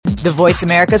the Voice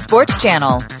America Sports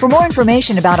Channel. For more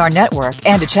information about our network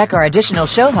and to check our additional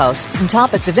show hosts and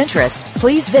topics of interest,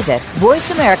 please visit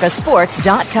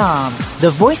voiceamericasports.com.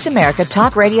 The Voice America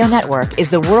Talk Radio Network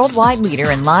is the worldwide leader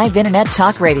in live Internet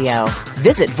talk radio.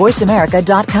 Visit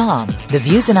voiceamerica.com. The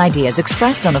views and ideas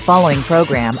expressed on the following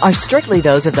program are strictly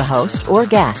those of the host or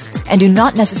guests and do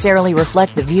not necessarily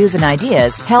reflect the views and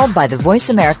ideas held by the Voice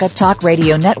America Talk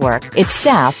Radio Network, its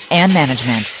staff, and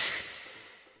management.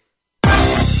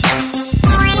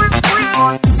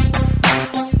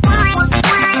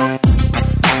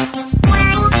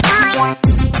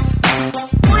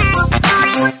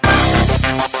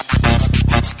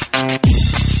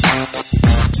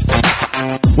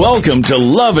 Welcome to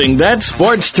Loving That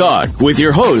Sports Talk with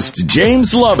your host,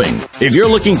 James Loving. If you're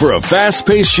looking for a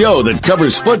fast-paced show that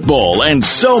covers football and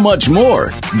so much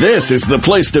more, this is the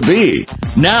place to be.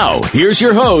 Now, here's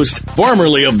your host,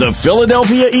 formerly of the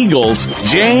Philadelphia Eagles,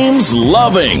 James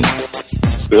Loving.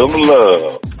 Feel the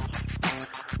love.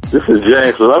 This is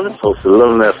James Loving, host of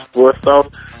Loving That Sports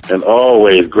Talk, and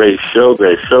always great show.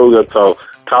 We're going to talk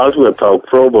college, we're going to talk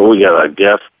pro, but we got our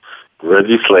guest,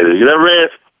 Reggie Slater. You know, Reg?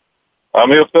 I'm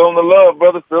here feeling the love,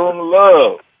 brother, feeling the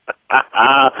love.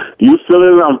 You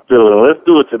feeling it, I'm feeling it. Let's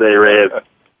do it today, Red.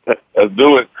 Let's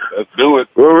do it.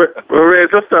 Well, Red,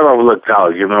 let's start off with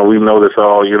college. You know, we know this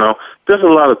all, you know. There's a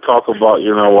lot of talk about,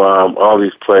 you know, all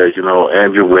these players, you know,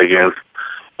 Andrew Wiggins,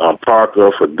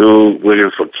 Parker for Duke,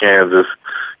 Wiggins for Kansas.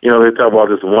 You know, they talk about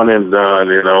this one and done,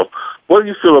 you know. What do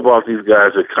you feel about these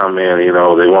guys that come in, you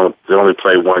know, they only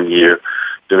play 1 year,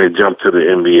 then they jump to the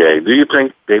NBA? Do you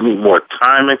think they need more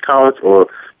time in college, or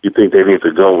you think they need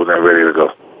to go when they're ready to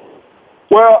go?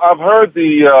 Well, I've heard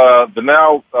the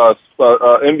now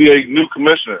NBA new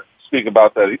commissioner speak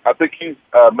about that. I think he's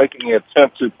making an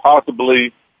attempt to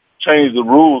possibly change the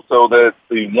rules so that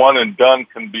the one and done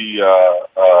can be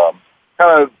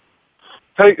kind of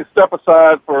take a step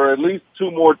aside for at least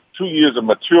 2 years of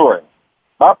maturing.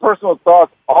 My personal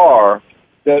thoughts are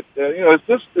that you know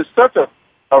it's such a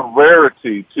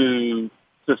rarity to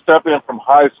step in from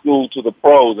high school to the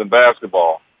pros in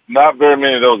basketball. Not very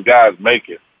many of those guys make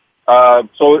it.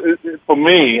 So for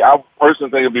me, I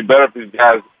personally think it'd be better if these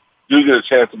guys do get a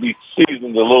chance to be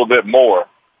seasoned a little bit more,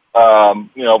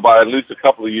 you know, by at least a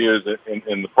couple of years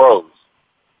in the pros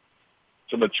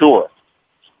to mature.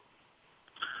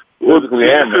 Well,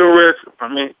 I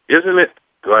mean, isn't it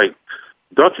like,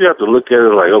 don't you have to look at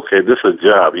it like, okay, this is a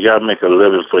job. You got to make a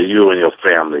living for you and your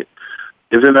family.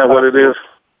 Isn't that what it is?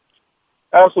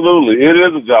 Absolutely. It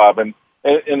is a job. And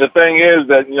the thing is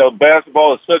that, you know,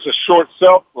 basketball is such a short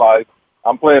shelf life.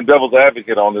 I'm playing devil's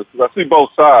advocate on this because I see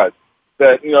both sides.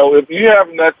 That, you know, if you have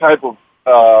that type of,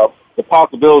 the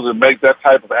possibility to make that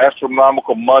type of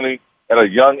astronomical money at a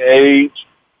young age,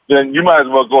 then you might as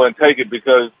well go and take it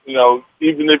because, you know,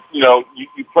 even if, you know,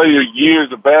 you play your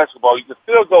years of basketball, you can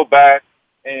still go back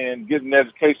and get an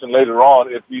education later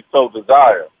on if you so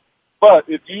desire. But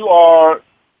if you are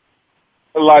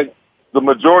like the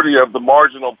majority of the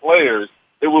marginal players,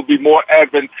 it would be more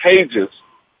advantageous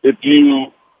if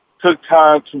you took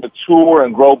time to mature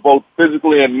and grow both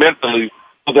physically and mentally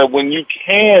so that when you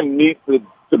can meet the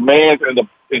demands and the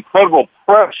incredible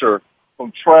pressure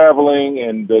from traveling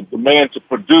and the demand to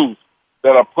produce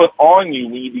that are put on you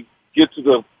when you get to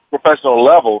the professional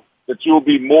level, that you'll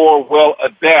be more well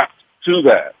adapted to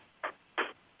that.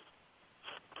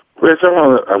 Rich,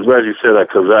 I'm glad you said that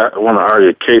because I want to argue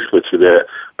a case with you that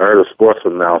I heard a sports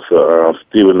announcer,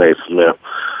 Stephen A. Smith.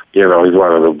 You know, he's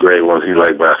one of the great ones. He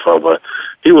likes basketball, but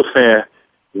he was saying,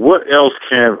 what else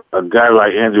can a guy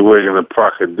like Andrew Wiggins and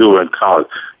Parker do in college?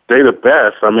 They the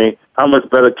best. I mean, how much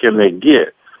better can they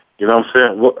get? You know what I'm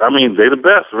saying? Well, I mean, they the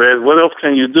best, Red. What else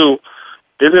can you do?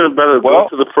 Isn't it better to go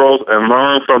to the pros and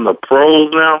learn from the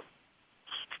pros now?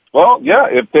 Well, yeah,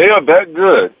 if they are that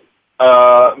good,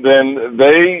 then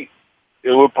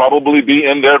it would probably be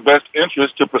in their best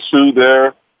interest to pursue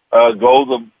their goals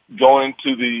of going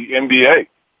to the NBA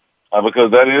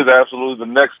because that is absolutely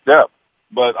the next step.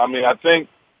 But, I mean, I think,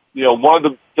 you know, one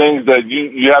of the things that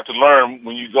you have to learn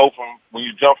when you jump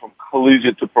from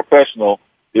collegiate to professional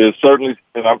is certainly,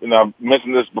 and I've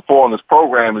mentioned this before on this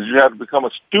program, is you have to become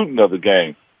a student of the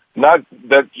game. Not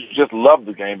that you just love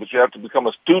the game, but you have to become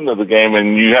a student of the game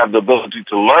and you have the ability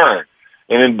to learn.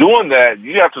 And in doing that,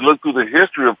 you have to look through the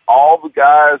history of all the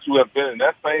guys who have been in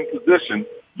that same position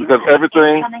because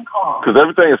everything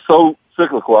is so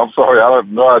cyclical. I'm sorry, I have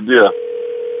no idea.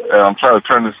 And I'm trying to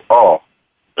turn this off.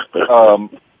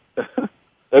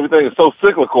 Everything is so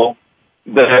cyclical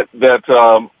that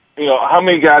you know, how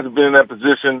many guys have been in that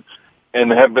position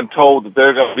and have been told that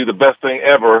they're going to be the best thing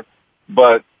ever,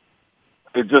 but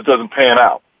it just doesn't pan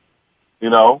out, you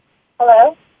know?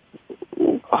 Hello?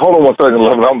 Hold on one second,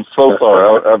 Levin. I'm so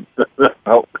sorry.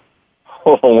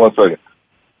 Hold on one second.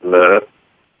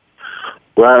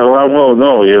 Well, I won't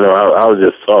know. I was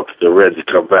just talking to Reggie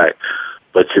come back.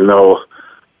 But,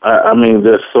 I mean,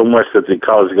 there's so much that the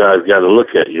college guys got to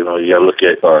look at. You got to look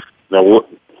at.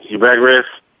 You back, Reg?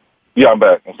 Yeah, I'm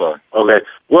back. I'm sorry. Okay.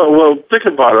 Well, think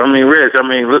about it. I mean, Reg.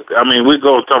 We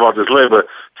go talk about this later, but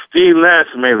Steve Nash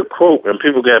made a quote, and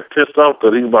people got pissed off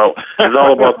because it's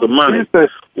all about the money.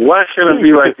 Why shouldn't it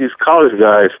be like these college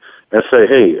guys and say,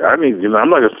 hey, I'm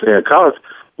not going to stay in college.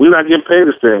 We're not getting paid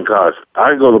to stay in college.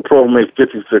 I go to pro and make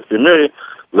 $50, $60 million.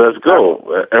 Let's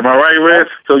go. Am I right, Reg?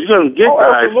 So you're going to get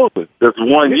guys that's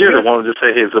 1 year that want to just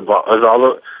say, hey,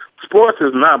 sports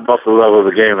is not about the level of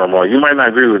the game no more. You might not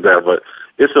agree with that, but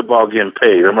it's about getting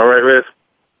paid. Am I right, Reg?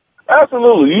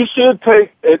 Absolutely. You should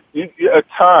take a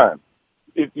time.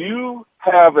 If you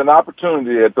have an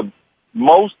opportunity at the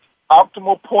most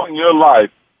optimal point in your life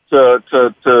to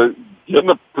get in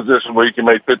a position where you can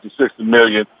make $50, $60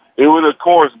 million, it would, of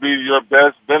course, be your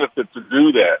best benefit to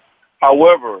do that.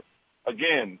 However,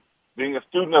 again, being a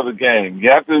student of the game, you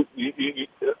have to.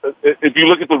 If you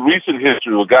look at the recent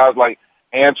history of guys like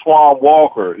Antoine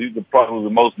Walker, he's probably the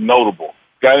most notable.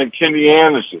 A guy named Kenny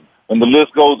Anderson, and the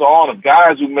list goes on of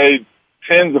guys who made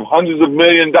tens of hundreds of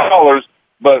 $millions,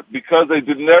 but because they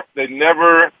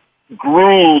never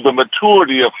grew the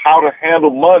maturity of how to handle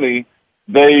money,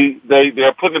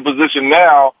 they're put in a position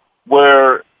now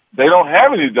where they don't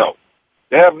have any dough.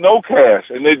 They have no cash,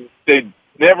 and they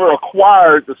never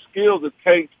acquired the skills it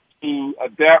takes to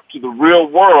adapt to the real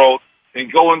world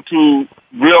and go into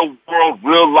real world,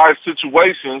 real life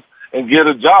situations and get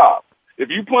a job. If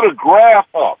you put a graph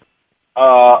up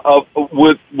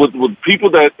with people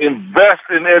that invest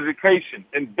in education,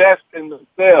 invest in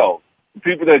themselves,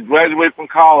 people that graduate from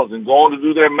college and go on to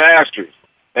do their masters,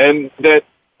 and that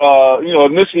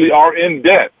initially are in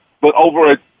debt, but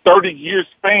over a 30-year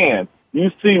span,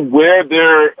 you see where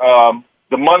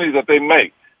the money that they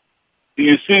make.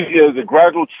 You see there's a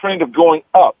gradual trend of going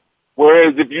up.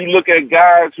 Whereas if you look at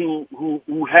guys who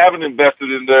haven't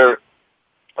invested in their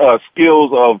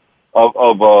skills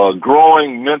of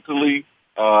growing mentally,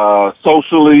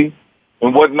 socially,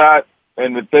 and whatnot,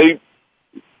 and that they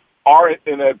are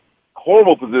in a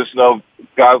horrible position of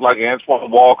guys like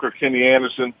Antoine Walker, Kenny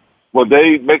Anderson, where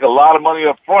they make a lot of money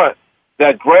up front,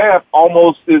 that graph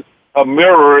almost is a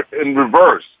mirror in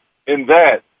reverse in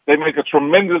that they make a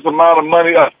tremendous amount of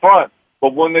money up front,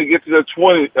 but when they get to their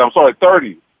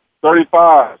 30,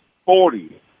 35,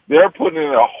 40, they're put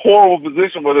in a horrible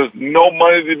position where there's no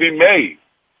money to be made.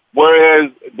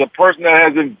 Whereas the person that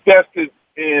has invested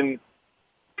in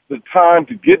the time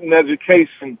to get an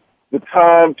education, the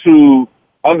time to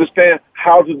understand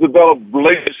how to develop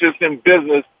relationships in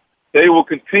business, they will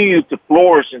continue to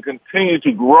flourish and continue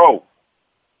to grow.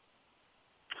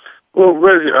 Well,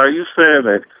 Reggie, are you saying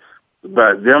that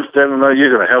by them standing there, you're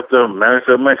going to help them manage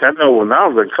their money? I know when I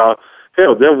was in college,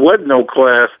 hell, there wasn't no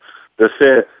class that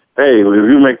said, hey, if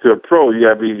you make the pro, you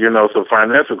got to be, some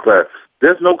financial class.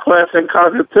 There's no class in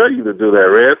college that tell you to do that,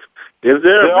 Reg. Is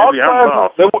there?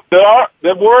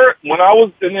 There were, when I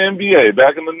was in the NBA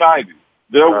back in the 90s,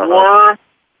 there were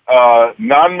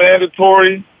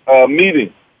non-mandatory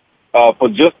meetings for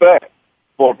just that,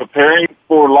 for preparing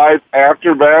for life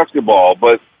after basketball.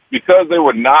 But because they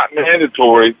were not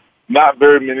mandatory, not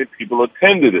very many people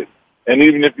attended it. And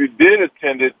even if you did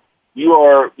attend it, you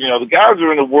are, the guys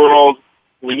are in the world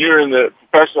when you're in the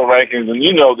professional rankings, and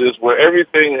you know this, where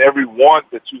everything and every want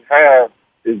that you have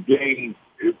is being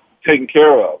taken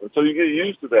care of. And so you get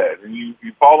used to that, and you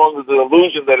fall under the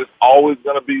illusion that it's always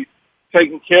going to be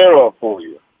taken care of for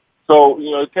you. So,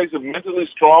 it takes a mentally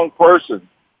strong person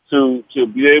to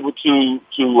be able to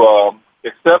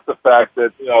accept the fact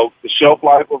that, the shelf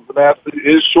life of an athlete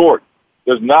is short.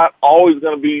 There's not always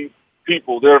going to be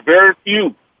people. There are very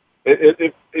few. I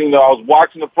was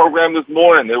watching the program this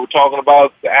morning. They were talking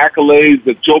about the accolades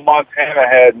that Joe Montana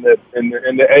had in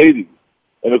the 80s.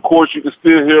 And, of course, you can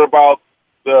still hear about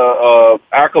the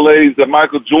accolades that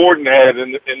Michael Jordan had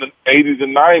in the 80s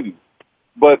and 90s.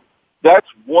 But that's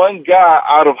one guy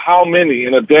out of how many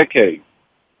in a decade?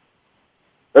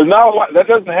 There's not a lot. That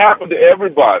doesn't happen to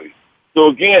everybody. So,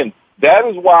 again, that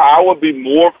is why I would be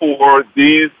more for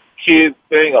these kids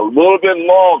staying a little bit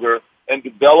longer and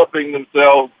developing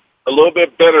themselves a little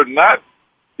bit better, not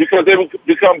because they will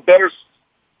become better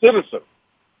citizens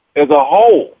as a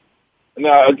whole.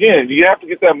 Now, again, you have to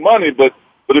get that money, but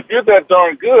if you're that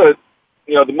darn good,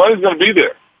 the money's going to be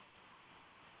there.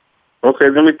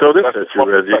 Okay, let me throw this at you,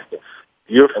 Reggie.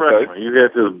 You're a freshman. Okay. You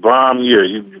had this bomb year.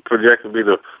 You projected to be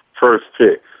the first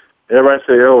pick. Everybody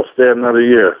say, stay another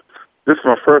year. This is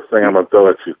my first thing I'm going to throw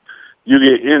at you. You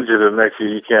get injured the next year,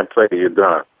 you can't play, you're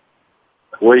done.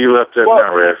 Where you left that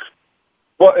now, Reg?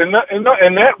 Well, in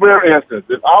that rare instance,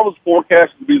 if I was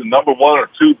forecasted to be the number 1 or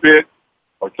 2 pick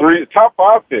or 3, top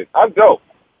 5 pick, I'd go.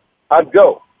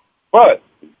 But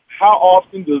how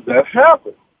often does that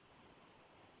happen?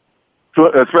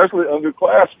 Especially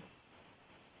underclassmen.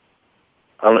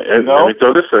 Let me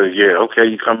throw this at you. Okay,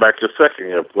 you come back your second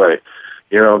year play.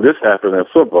 This happened in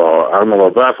football. I don't know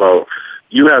about basketball.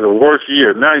 You had the worst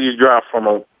year. Now you drop from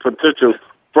a potential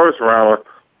first rounder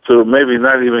to maybe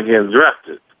not even getting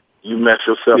drafted. You mess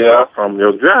yourself up from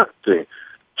your draft team.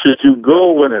 Should you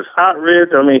go when it's hot, Reg?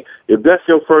 If that's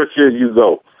your first year, you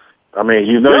go.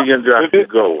 You're getting drafted, you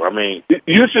go.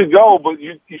 You should go, but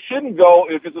you shouldn't go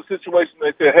if it's a situation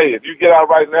they say, hey, if you get out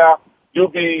right now, you'll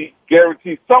be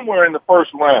guaranteed somewhere in the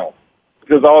first round.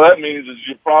 Because all that means is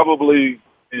you probably,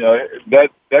 that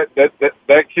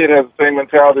kid has the same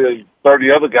mentality as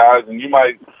 30 other guys, and you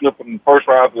might slip from the first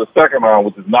round to the second round,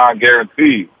 which is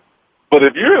non-guaranteed. But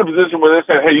if you're in a position where they're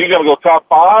saying, hey, you're going to go top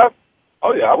 5,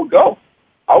 oh, yeah, I would go.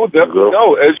 I would definitely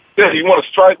go. As you said, you want to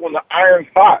strike when the iron's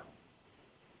hot.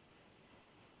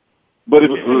 But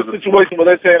if you're in a situation where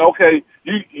they're saying, okay,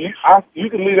 you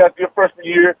can lead after your freshman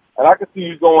year, and I can see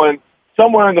you going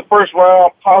somewhere in the first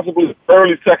round, possibly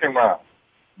early second round,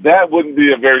 that wouldn't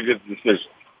be a very good decision.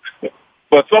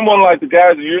 But someone like the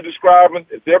guys that you're describing,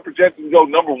 if they're projected to go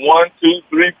number 1, 2,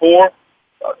 3, 4,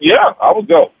 yeah, I would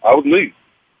go. I would leave.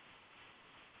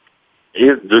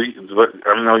 I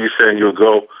know you're saying you'll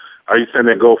go. Are you saying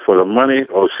they go for the money,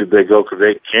 or should they go because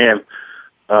they can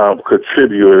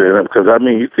contribute? Because,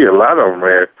 you see a lot of them,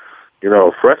 man,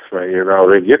 freshmen,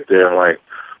 they get there and, like,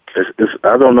 it's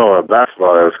I don't know what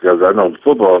basketball is because I know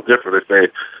football is different. If they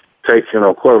take,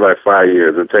 quarterback 5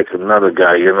 years and take another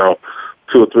guy, 2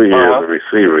 or 3 years as a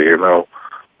receiver,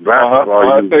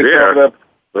 Basketball, you there,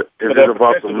 but is it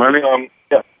about the money?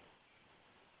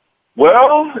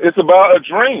 Well, it's about a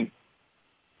dream.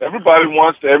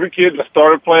 Every kid that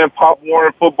started playing Pop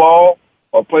Warner football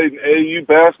or played in AAU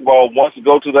basketball wants to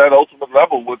go to that ultimate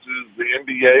level, which is the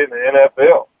NBA and the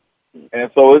NFL. And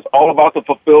so it's all about the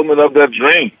fulfillment of that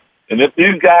dream. And if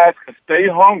these guys can stay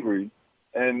hungry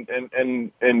and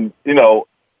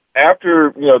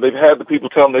after, they've had the people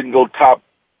tell them they can go top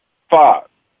 5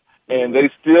 and they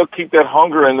still keep that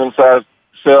hunger in themselves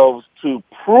to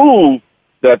prove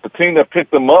that the team that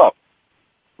picked them up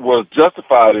was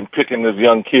justified in picking this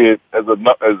young kid as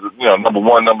number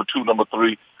 1, number 2, number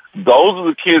 3. Those are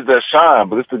the kids that shine,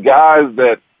 but it's the guys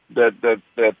that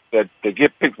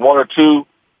get picked 1 or 2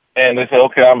 and they say,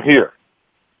 okay, I'm here.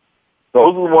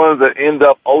 Those are the ones that end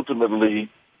up ultimately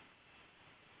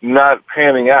not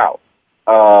panning out.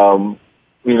 You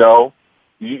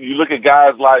look at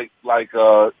guys like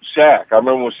Shaq. I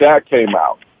remember when Shaq came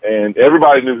out, and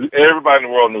everybody in the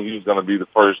world knew he was going to be the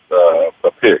first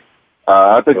pick.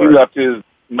 I think he left his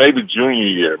maybe junior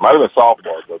year. It might have been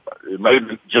sophomore, but it may have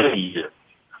been junior year.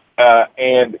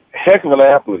 And heck of an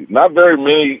athlete. Not very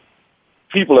many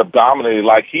people have dominated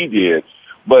like he did,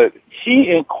 but he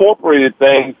incorporated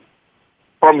things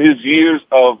from his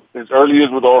early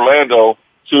years with Orlando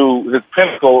to his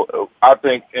pinnacle, I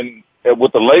think,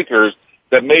 with the Lakers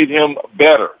that made him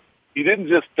better. He didn't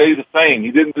just stay the same.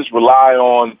 He didn't just rely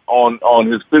on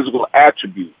his physical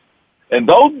attributes. And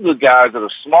those are the guys that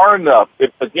are smart enough,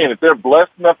 if they're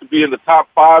blessed enough to be in the top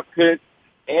 5 pick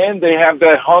and they have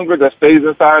that hunger that stays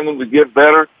inside them to get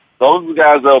better, those are the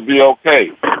guys that will be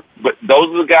okay. But those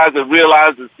are the guys that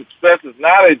realize that success is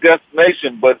not a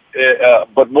destination, but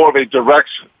more of a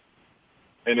direction.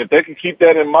 And if they can keep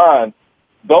that in mind,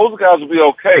 those guys will be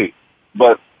okay.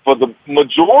 But for the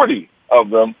majority of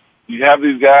them, you have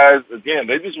these guys, again,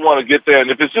 they just want to get there. And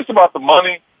if it's just about the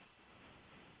money,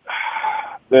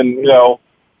 then,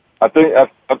 I think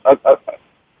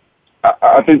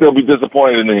they'll be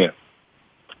disappointed in the end.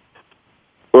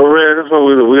 Well, Red, that's what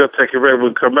we'll take a break.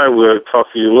 We'll come back. We'll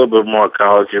talk to you a little bit more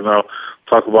college,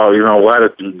 talk about, why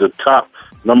the top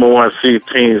number 1 seed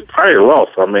teams probably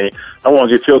lost. I want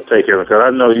to get your take on it because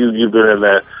I know you've been in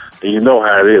that and you know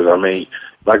how it is.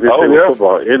 Like they say with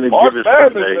football, any given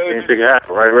Sunday, anything can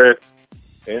happen, right, Red?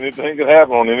 Anything can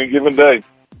happen on any given day.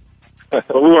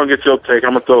 So we want to get your take.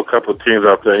 I'm going to throw a couple of teams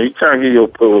out there. You kind of get your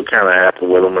put what kind of happened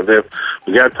with them. And then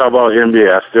we got to talk about NBA.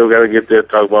 I still got to get there,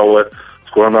 talk about what's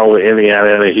going on with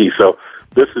Indiana and the Heat. So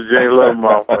this is James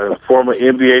Lovemouth, a former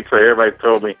NBA player. Everybody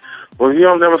told me, well, you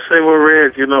don't never say what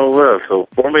Reg, well. So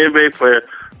former NBA player,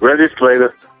 Reggie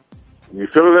Slater. You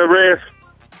feeling that, Reg?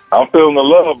 I'm feeling the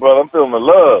love, brother. I'm feeling the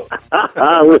love.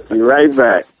 We'll be right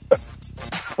back.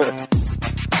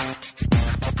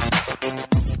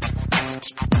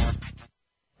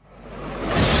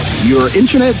 your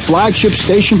internet flagship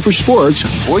station for sports,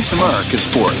 Voice America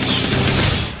Sports.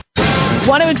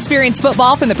 Want to experience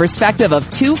football from the perspective of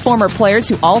two former players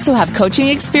who also have coaching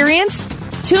experience?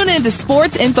 Tune in to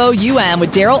Sports Info UM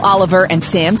with Daryl Oliver and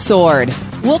Sam Sword.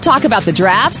 We'll talk about the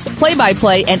drafts,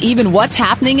 play-by-play, and even what's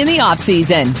happening in the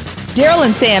offseason. Daryl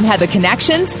and Sam have the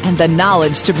connections and the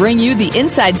knowledge to bring you the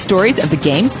inside stories of the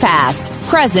game's past,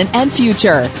 present, and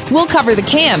future. We'll cover the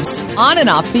camps, on and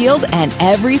off field, and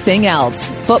everything else,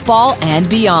 football and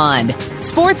beyond.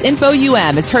 Sports Info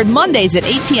UM is heard Mondays at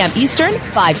 8 p.m. Eastern,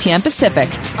 5 p.m. Pacific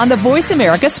on the Voice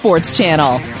America Sports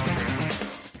Channel.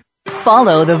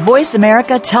 Follow the Voice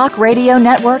America Talk Radio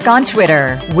Network on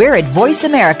Twitter. We're at Voice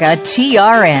America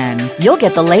TRN. You'll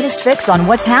get the latest fix on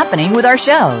what's happening with our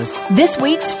shows, this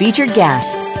week's featured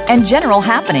guests, and general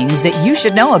happenings that you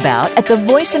should know about at the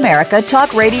Voice America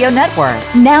Talk Radio Network.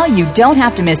 Now you don't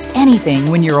have to miss anything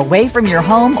when you're away from your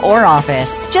home or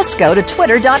office. Just go to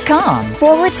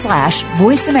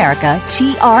twitter.com/Voice America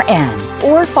TRN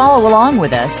or follow along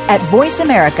with us at Voice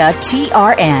America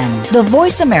TRN, the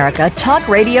Voice America Talk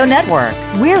Radio Network.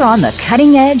 We're on the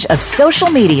cutting edge of social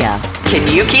media. Can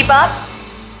you keep up?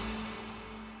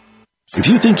 If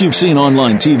you think you've seen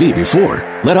online TV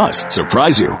before, let us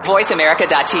surprise you.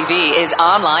 VoiceAmerica.tv is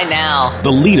online now.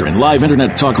 The leader in live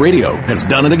internet talk radio has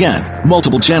done it again.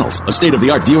 Multiple channels, a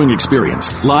state-of-the-art viewing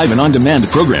experience, live and on-demand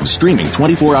programs streaming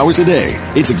 24 hours a day.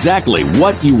 It's exactly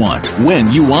what you want, when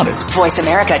you want it.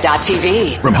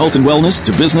 VoiceAmerica.tv. From health and wellness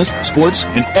to business, sports,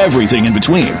 and everything in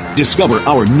between. Discover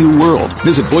our new world.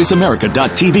 Visit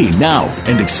VoiceAmerica.tv now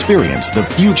and experience the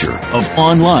future of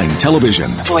online television.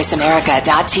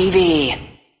 VoiceAmerica.tv.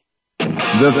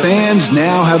 The fans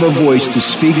now have a voice to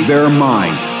speak their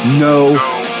mind. No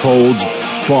holds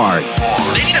barred.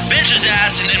 They need to bench his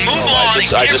ass and then move on.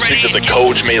 I just think that the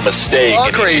coach made a mistake.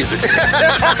 All crazy.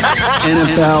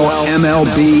 NFL,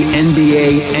 MLB,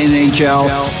 NBA,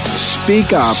 NHL.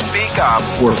 Speak up. Speak up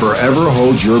or forever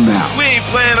hold your mouth. We ain't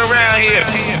playing around here.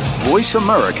 Voice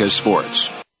America Sports.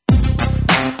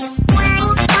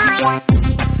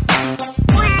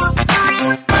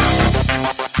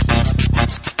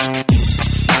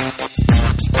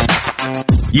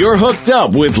 You're hooked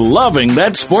up with Loving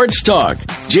That Sports Talk.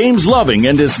 James Loving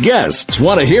and his guests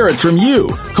want to hear it from you.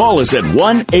 Call us at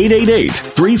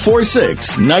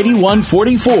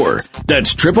 1-888-346-9144.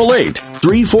 That's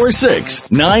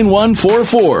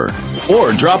 888-346-9144.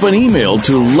 Or drop an email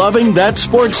to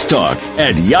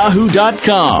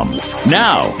lovingthatsportstalk@yahoo.com.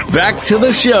 Now, back to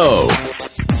the show.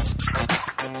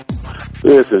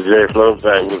 This is James Loving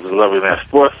back with the Loving That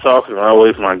Sports Talk, and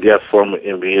always my guest, former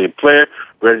NBA player,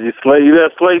 Reggie Slate. You there,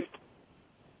 Slate?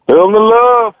 Feeling the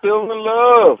love, feeling the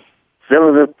love.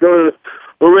 Feeling it.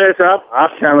 Well, Reg,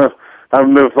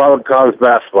 I've been following college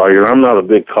basketball. You know, I'm not a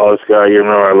big college guy. You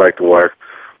know, I like to watch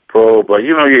pro, but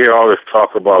you know, you hear all this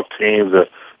talk about teams. The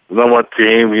number one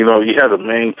team. You know, you have the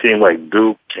main team like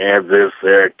Duke, Kansas,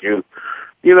 Syracuse.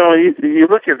 You know, you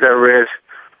look at that, Reg.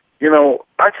 You know,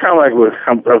 I kind of like what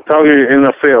I'm talking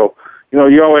NFL. You know,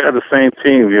 you always have the same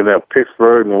team. You know,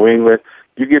 Pittsburgh, New England.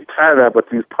 You get tired of that, but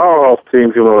these powerhouse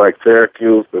teams, you know, like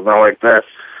Syracuse and all like that.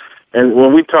 And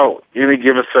when we talk, any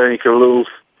given Sunday you can lose.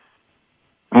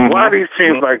 Mm-hmm. Why are these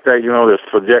teams like that, you know, that's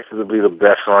projected to be the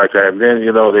best and like that, and then,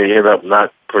 you know, they end up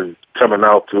not coming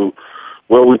out to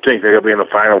where we think they're going to be in the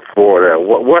Final Four there.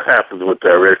 What happens with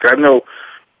that, Rick? I know,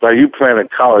 like you playing in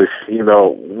college, you know,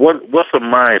 what's the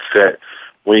mindset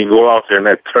when you go out there and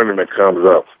that tournament comes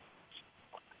up?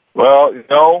 Well, you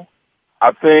know,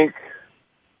 I think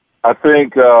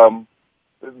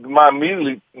my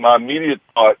immediate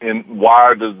thought in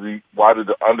why did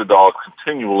the underdogs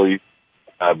continually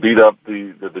beat up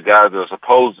the guys that are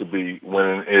supposed to be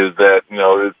winning is that, you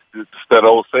know, it's that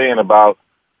old saying about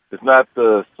it's not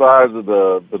the size of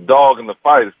the dog in the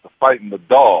fight, it's the fight in the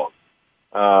dog.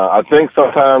 I think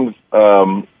sometimes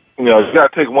you know, you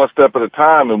got to take one step at a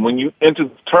time, and when you enter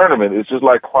the tournament, it's just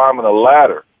like climbing a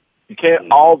ladder. You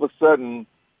can't all of a sudden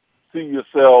see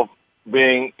yourself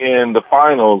being in the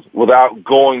finals without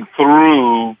going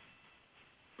through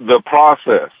the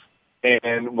process.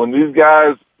 And when these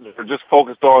guys are just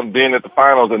focused on being at the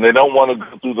finals and they don't want to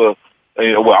go through the,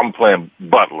 you know, well, I'm playing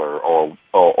Butler or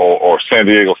San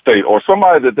Diego State or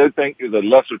somebody that they think is a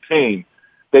lesser team,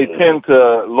 they tend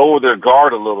to lower their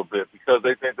guard a little bit because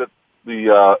they think that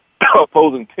the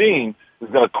opposing team is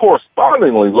going to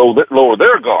correspondingly lower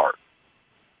their guard.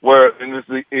 And it's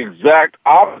the exact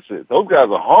opposite. Those guys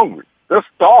are hungry. They're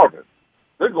starving.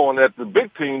 They're going at the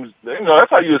big teams. You know,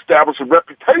 that's how you establish a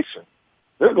reputation.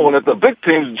 They're going at the big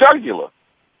team's jugular.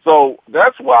 So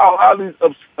that's why a lot of these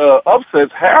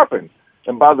upsets happen.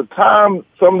 And by the time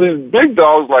some of these big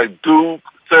dogs like Duke,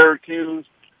 Syracuse,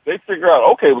 they figure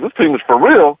out, okay, well, this team is for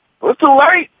real, but it's too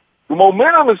late. The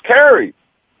momentum is carried.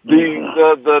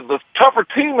 The tougher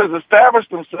team has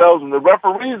established themselves, and the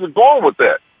referees are going with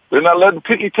that. They're not letting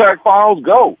ticky-tack fouls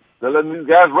go. They're letting these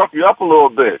guys rough you up a little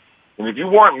bit. And if you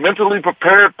weren't mentally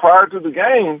prepared prior to the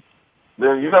game,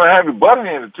 then you're going to have your butt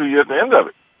handed to you at the end of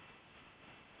it.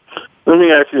 Let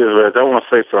me ask you, Reg, I want to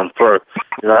say something first.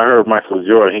 I heard Michael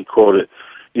Jordan, he quoted,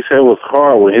 he said it was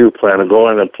hard when he was playing to go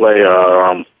in and play,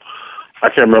 I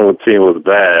can't remember what team was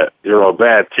bad. A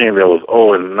bad team that was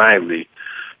 0-90,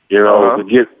 to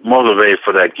get motivated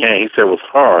for that game. He said it was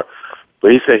hard.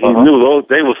 But he said he knew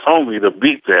they was hungry to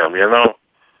beat them,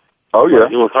 Oh, yeah.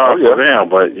 It was hard for them,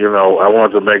 but, I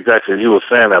wanted to make that because you were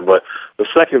saying that. But the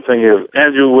second thing is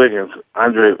Andrew Wiggins. Is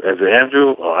it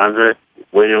Andrew or Andre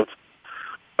Williams?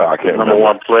 I can't number remember.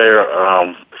 one player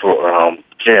for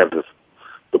Kansas.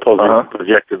 Supposed to be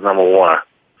projected number one.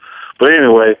 But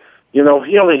anyway, he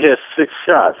only hit 6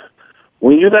 shots.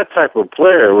 When you're that type of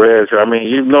player, Reg,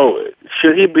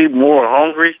 should he be more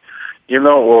hungry,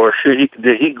 or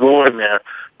did he go in there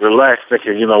relaxed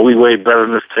thinking, we way better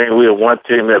than this team, we are one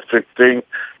team, that's 16?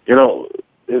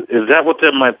 Is that what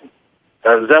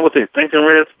they're thinking,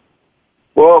 Reg?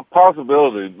 Well,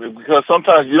 possibility, because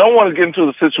sometimes you don't want to get into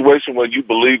the situation where you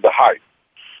believe the hype.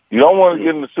 You don't want to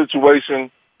get in the situation,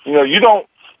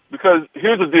 because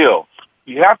here's the deal.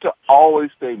 You have to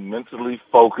always stay mentally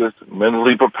focused,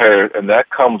 mentally prepared, and that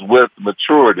comes with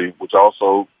maturity, which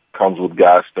also comes with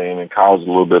guys staying in college a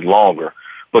little bit longer.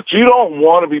 But you don't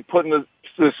want to be put in a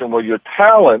position where your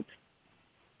talent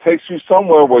takes you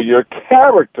somewhere where your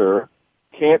character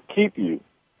can't keep you.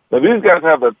 Now, these guys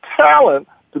have the talent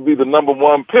to be the number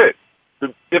one pick.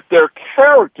 If their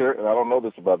character, and I don't know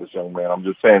this about this young man, I'm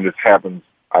just saying this happens,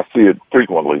 I see it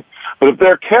frequently, but if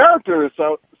their character is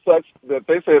such that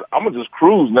they say, I'm going to just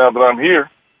cruise now that I'm here,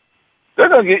 they're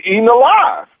going to get eaten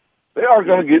alive. They are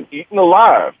going to get eaten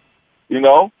alive.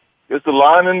 It's the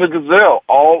lion and the gazelle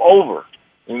all over.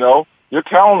 Your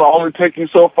talent will only take you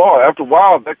so far. After a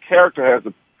while, that character has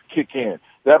to kick in.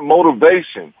 That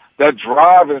motivation, that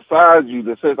drive inside you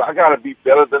that says, I got to be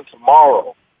better than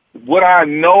tomorrow. What I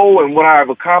know and what I've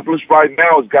accomplished right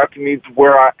now has got to me to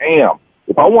where I am.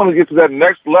 If I want to get to that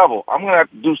next level, I'm going to have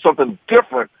to do something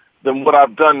different than what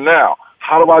I've done now.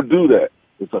 How do I do that?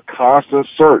 It's a constant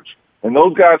search. And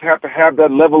those guys have to have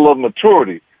that level of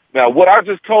maturity. Now, what I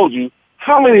just told you,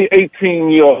 how many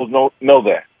 18-year-olds know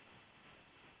that?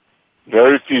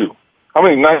 Very few. How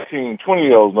many 19,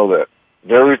 20-year-olds know that?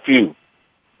 Very few.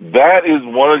 That is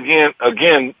one of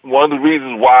the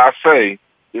reasons why I say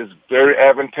it's very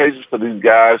advantageous for these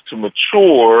guys to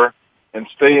mature and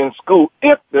stay in school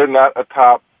if they're not a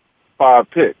top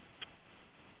 5 pick.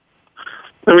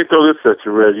 Let me throw this at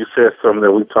you, Reg. You said something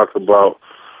that we talked about,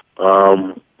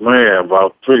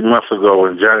 about 3 months ago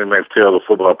when Johnny Manziel, the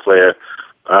football player,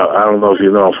 I don't know if you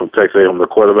know him from Texas A&M, the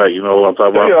quarterback. You know what I'm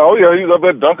talking about? Yeah, he's up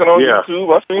there dunking on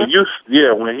YouTube. I see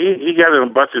him. When he got in a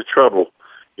bunch of trouble,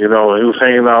 he was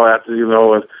hanging out after,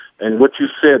 and what you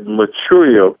said,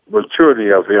 maturity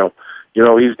of him.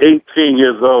 He's 18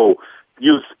 years old.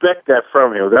 You expect that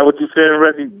from him. Is that what you said,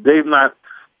 Reggie? They're not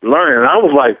learning. And I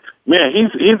was like, man,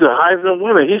 he's a Heisman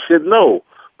winner. He should know.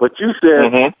 But you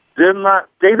said they're not.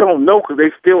 They don't know because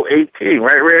they're still 18,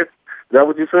 right, Reg? Is that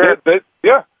what you said?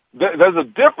 Yeah. There's a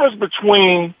difference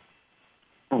between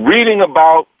reading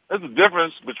about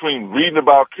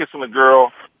kissing a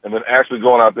girl and then actually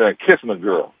going out there and kissing a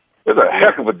girl. There's a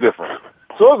heck of a difference.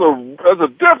 So there's a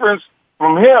difference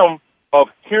from him of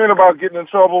hearing about getting in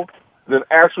trouble than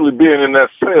actually being in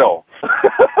that cell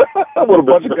with a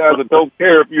bunch of guys that don't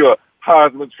care if you're a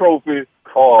Heisman Trophy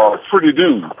or a pretty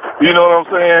dude. You know what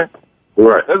I'm saying?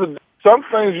 Right. Some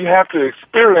things you have to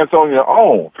experience on your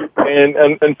own, and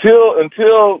until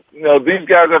these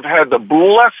guys have had the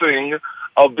blessing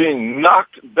of being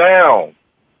knocked down,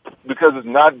 because it's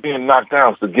not being knocked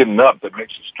down, it's the getting up that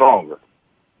makes you stronger.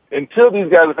 Until these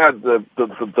guys have had the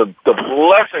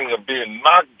blessing of being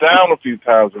knocked down a few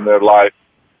times in their life,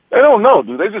 they don't know,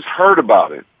 dude. They just heard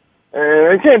about it,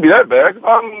 and it can't be that bad.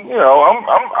 I'm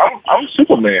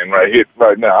Superman right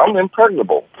now. I'm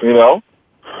impregnable,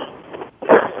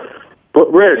 But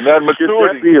Reg, and that maturity,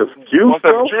 should that be an excuse, once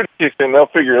that maturity kicks in, they'll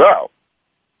figure it out.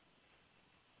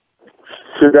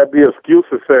 Should that be an excuse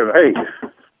for saying, hey,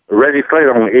 Reggie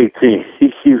Slater only 18.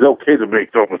 He's okay to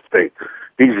make no mistake.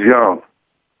 He's young.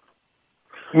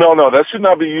 No, that should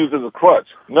not be used as a crutch.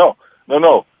 No.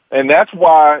 And that's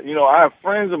why, I have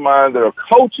friends of mine that are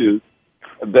coaches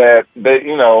that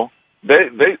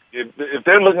if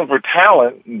they're looking for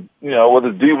talent, whether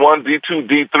it's D1, D2,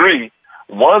 D3,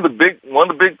 one of the big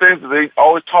things that they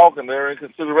always talk and they're in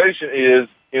consideration is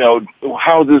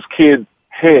how's this kid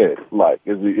head like?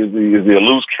 Is he a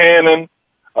loose cannon?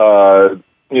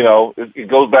 It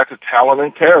goes back to talent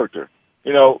and character.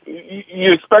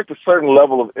 You expect a certain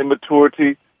level of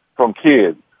immaturity from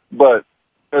kids, but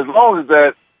as long as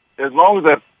that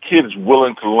kid is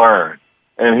willing to learn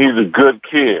and he's a good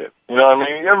kid,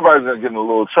 everybody's gonna get in a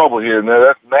little trouble here and there.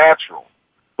 That's natural.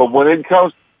 But when it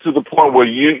comes to the point where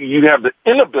you have the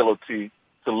inability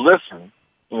to listen,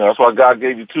 that's why God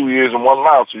gave you 2 ears and 1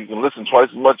 mouth so you can listen twice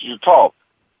as much as you talk.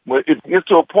 When it gets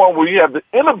to a point where you have the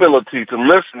inability to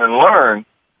listen and learn,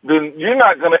 then you're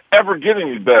not going to ever get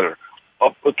any better.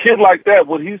 A kid like that,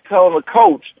 what he's telling the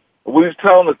coach, what he's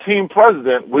telling the team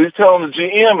president, what he's telling the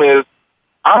GM is,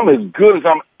 I'm as good as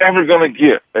I'm ever going to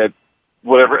get at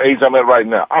whatever age I'm at right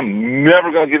now. I'm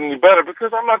never going to get any better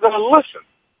because I'm not going to listen.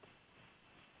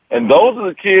 And those are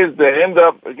the kids that end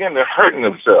up, again, they're hurting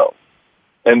themselves.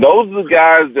 And those are the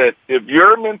guys that if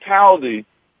your mentality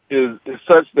is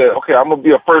such that, okay, I'm going to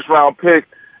be a first-round pick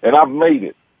and I've made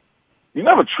it, you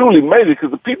never truly made it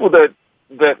because the people that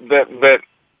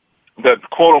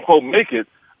quote-unquote make it,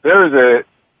 there is an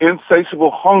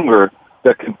insatiable hunger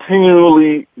that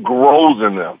continually grows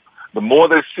in them. The more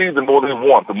they see, the more they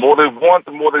want. The more they want,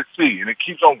 the more they see. And it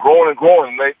keeps on growing and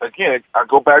growing. And again, I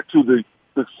go back to the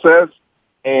success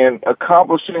and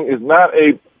accomplishing is not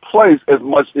a place as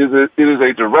much as it is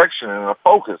a direction and a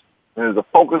focus. And it's a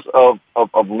focus of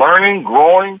learning,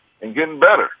 growing, and getting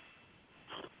better.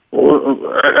 Well,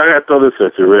 I got to throw this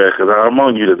at you, Red, because I'm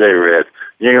on you today, Red.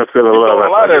 You ain't going to feel the love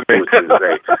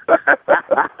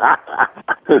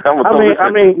today. I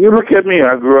mean, you look at me.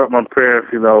 I grew up, my parents,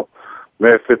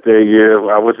 met 58 years.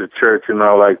 I went to church and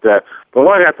all like that. But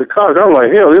when I got to college, I'm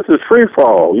like, hell, this is free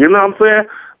fall. You know what I'm saying?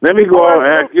 Let me go out and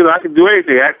act, I can do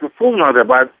anything, act a fool and all that,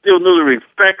 but I still knew the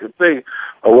respect and thing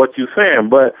of what you're saying.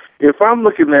 But if I'm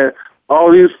looking at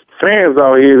all these fans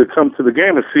out here to come to the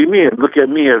game and see me and look at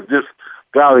me as this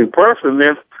godly person,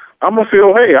 then I'm going to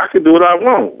feel, hey, I can do what I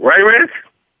want. Right, Rich?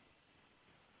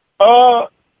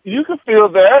 You can feel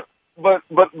that, but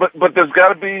there's got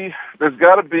to be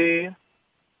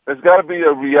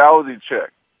a reality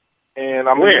check. And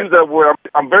I'm going to use that word.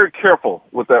 I'm very careful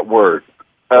with that word.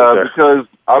 Because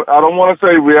I don't want to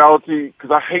say reality,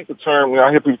 because I hate the term.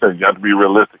 I hear people say you have to be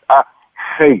realistic. I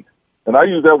hate, and I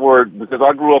use that word because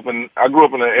I grew up in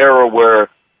an era where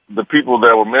the people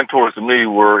that were mentors to me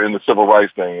were in the civil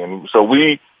rights thing, and so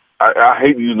I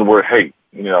hate using the word hate.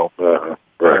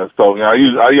 Right. So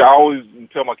I always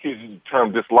tell my kids use the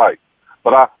term dislike,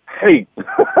 but I hate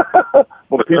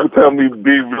when people tell me to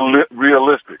be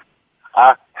realistic.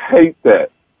 I hate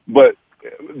that, but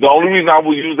the only reason I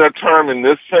will use that term in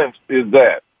this sense is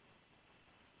that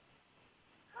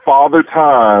Father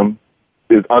Time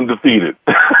is undefeated.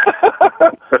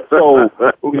 So,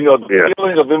 the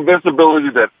feeling of invincibility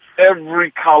that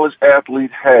every college athlete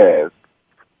has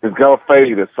is going to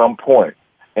fade at some point.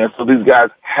 And so these guys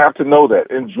have to know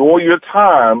that. Enjoy your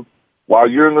time while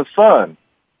you're in the sun,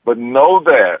 but know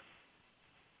that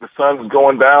the sun is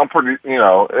going down pretty,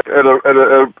 at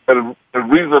a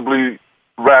reasonably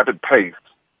rapid pace,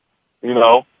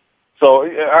 So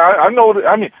I know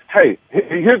that, hey,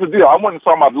 here's the deal. I went and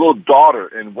saw my little daughter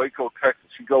in Waco, Texas.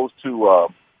 She goes to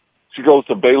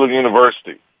Baylor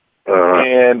University.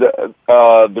 And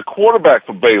the quarterback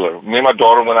for Baylor, me and my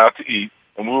daughter went out to eat,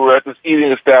 and we were at this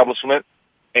eating establishment,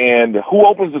 and who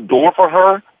opens the door for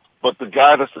her but the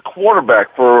guy that's the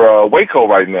quarterback for Waco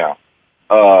right now?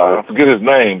 I forget his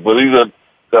name, but he's a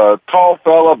tall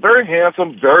fella, very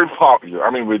handsome, very popular.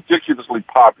 Ridiculously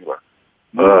popular.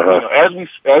 As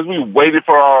we waited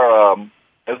for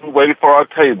our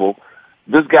table,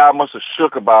 this guy must have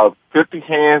shook about 50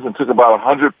 hands and took about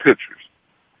 100 pictures.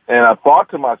 And I thought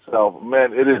to myself,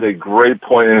 man, it is a great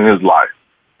point in his life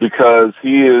because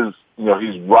he is,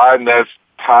 he's riding that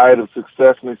tide of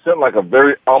success, and he seemed like a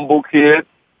very humble kid,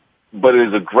 but it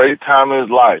is a great time in his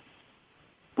life.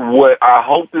 What I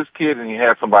hope this kid, and he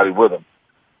had somebody with him,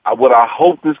 what I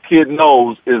hope this kid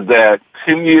knows is that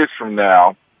 10 years from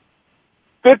now,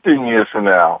 15 years from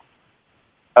now,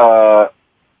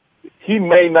 he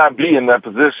may not be in that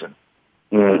position.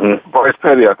 Mm-hmm. Bryce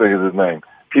Petty, I think is his name.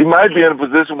 He might be in a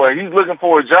position where he's looking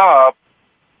for a job.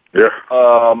 Yeah.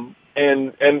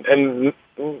 And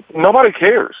nobody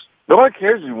cares. Nobody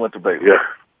cares if you went to Baylor. Yeah.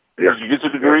 Did you get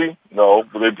your degree? No,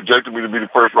 but they projected me to be the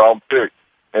first round pick,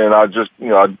 and I just,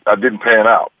 I didn't pan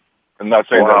out. I'm not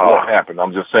saying that won't happen.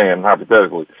 I'm just saying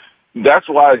hypothetically. That's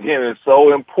why, again, it's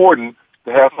so important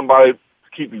to have somebody to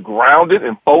keep you grounded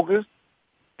and focused,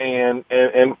 and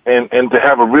to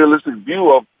have a realistic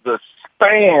view of the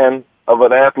span of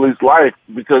an athlete's life,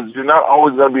 because you're not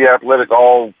always going to be athletic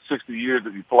all 60 years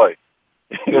that you play.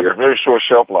 It's a very short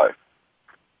shelf life.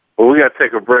 Well, we got to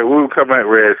take a break. When we come back,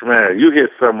 Reg, man, you hit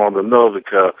something on the nose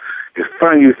because it's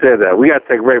funny you said that. We got to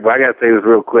take a break, but I got to say this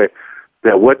real quick,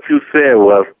 that what you said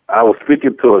was, I was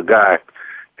speaking to a guy,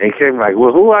 and he came like,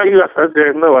 well, who are you? I said,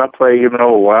 no, I play,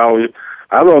 well,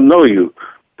 I don't know you.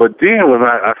 But then when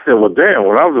I said, well, damn,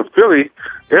 when I was in Philly,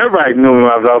 everybody knew me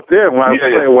when I was out there. When I was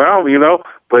playing well,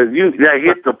 but that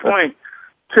hit the point.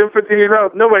 10, 15 years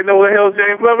old, nobody knows what the hell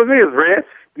James Loving is, Reg.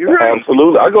 Right.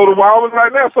 Absolutely. I go to Wildwood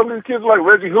right now. Some of these kids are like,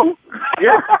 Reggie who?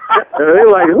 Yeah.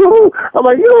 They're like, who? I'm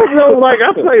like, you don't know. Like,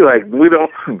 I play like, we don't.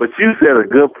 But you said a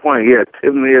good point. Yeah,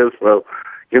 10 years. So,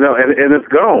 and it's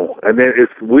gone. And then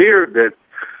it's weird that,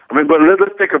 but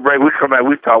let's take a break. We come back.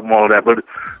 We talk more on that. But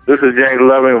this is James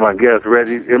Loving and my guest,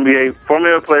 Reggie, NBA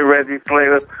former player Reggie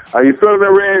Slater. Are you feeling it,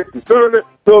 Reg? You feeling it?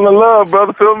 Feeling the love,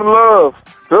 brother. Feeling the love.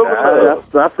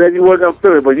 I said you weren't going to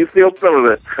feel it, but you still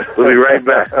feeling it. We'll be right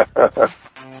back.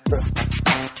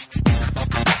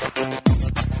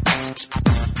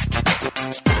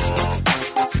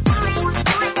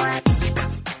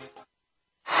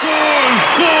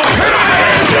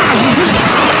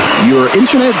 Your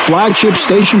internet flagship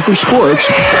station for sports.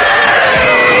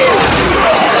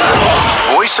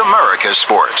 Voice America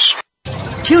Sports.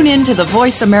 Tune in to the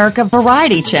Voice America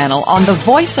Variety channel on the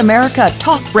Voice America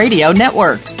Talk Radio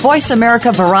Network. Voice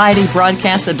America Variety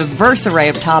broadcasts a diverse array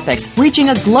of topics, reaching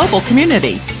a global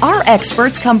community. Our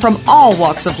experts come from all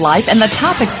walks of life, and the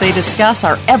topics they discuss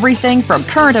are everything from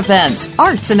current events,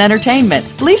 arts and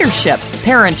entertainment, leadership,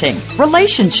 parenting,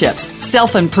 relationships,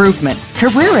 self-improvement,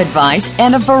 career advice,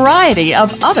 and a variety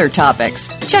of other topics.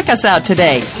 Check us out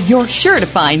today. You're sure to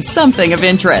find something of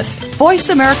interest. Voice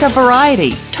America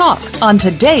Variety. Talk on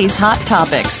today's hot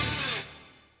topics.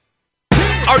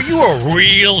 Are you a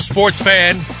real sports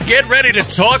fan? Get ready to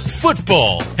talk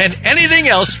football and anything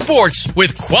else sports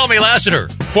with Kwame Lassiter,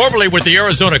 formerly with the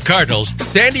Arizona Cardinals,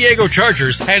 San Diego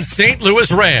Chargers, and St.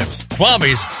 Louis Rams.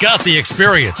 Kwame's got the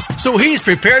experience, so he's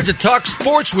prepared to talk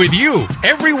sports with you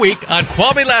every week on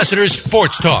Kwame Lassiter's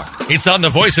Sports Talk. It's on the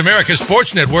Voice America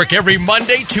Sports Network every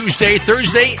Monday, Tuesday,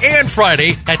 Thursday, and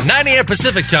Friday at 9 a.m.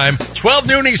 Pacific Time, 12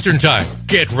 noon Eastern Time.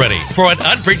 Get ready for an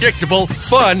unpredictable,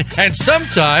 fun, and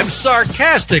sometimes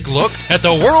sarcastic look at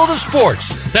the world of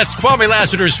sports. That's Kwame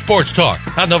Lassiter's Sports Talk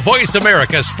on the Voice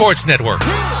America Sports Network.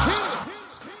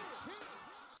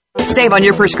 Save on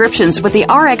your prescriptions with the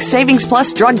RX Savings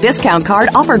Plus drug discount card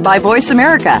offered by Voice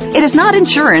America. It is not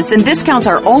insurance, and discounts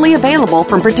are only available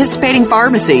from participating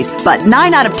pharmacies, but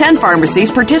 9 out of 10 pharmacies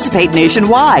participate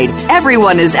nationwide.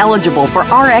 Everyone is eligible for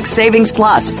RX Savings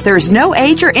Plus. There's no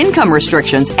age or income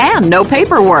restrictions and no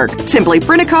paperwork. Simply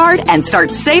print a card and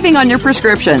start saving on your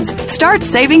prescriptions. Start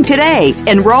saving today.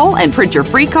 Enroll and print your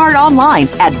free card online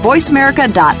at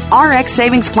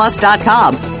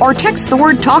voiceamerica.rxsavingsplus.com or text the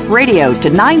word Talk Radio to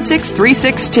 96362.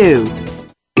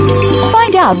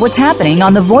 Find out what's happening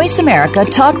on the Voice America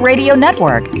Talk Radio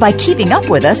Network by keeping up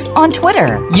with us on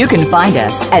Twitter. You can find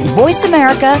us at Voice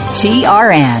America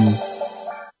TRN.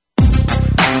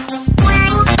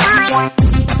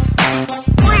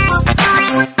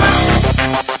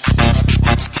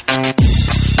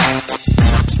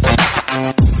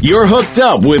 You're hooked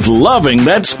up with Loving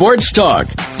That Sports Talk.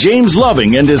 James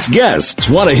Loving and his guests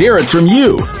want to hear it from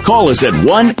you. Call us at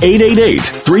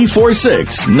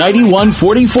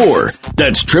 1-888-346-9144.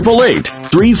 That's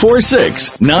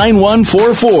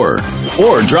 888-346-9144.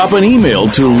 Or drop an email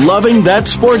to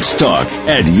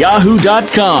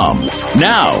lovingthatsportstalk@yahoo.com.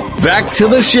 Now, back to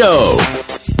the show.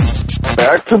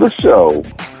 Back to the show.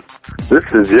 This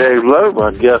is James Loving,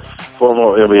 my guest,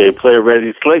 former NBA player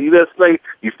Reggie Slate. You there, Slate?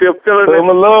 You still feeling it? Feeling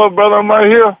the love, brother. I'm right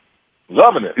here.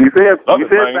 Loving it. You said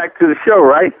back to the show,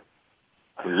 right?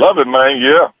 Love it, man.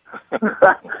 Yeah.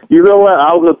 You know what?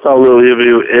 I was going to talk a little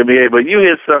NBA, but you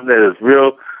hit something that is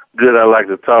real good I like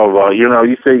to talk about. You know,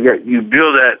 you say you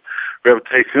build that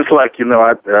reputation. It's like,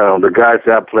 the guys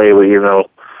that I play with,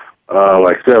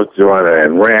 like Seth Joyner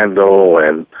and Randall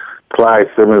and Clyde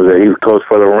Simmons, that he was coach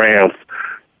for the Rams.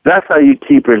 That's how you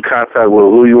keep in contact with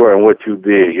who you are and what you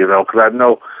did, because I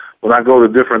know when I go to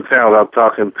different towns, I'm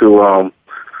talking to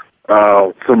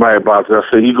somebody about this. I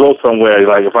said, you go somewhere,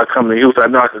 like if I come to Houston, I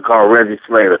know I can call Reggie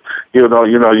Slater. You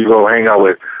go hang out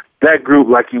with that group,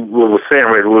 like you were saying,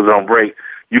 Reggie was on break.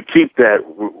 You keep that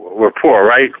rapport,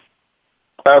 right?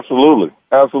 Absolutely.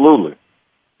 Absolutely.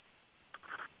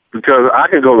 Because I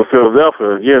could go to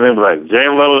Philadelphia and they'd be like,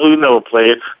 James Loving, who never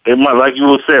played. They might, like you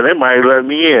were saying, they might let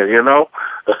me in,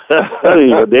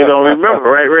 They don't remember,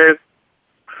 right, Red?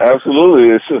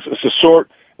 Absolutely. It's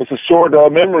a short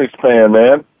memory span,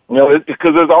 man.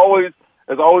 Because there's always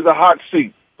a hot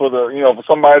seat for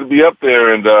somebody to be up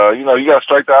there, and you got to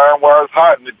strike the iron while it's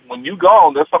hot. And when you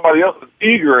gone, there's somebody else that's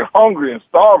eager and hungry and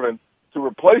starving to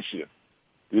replace you.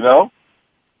 You know,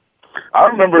 I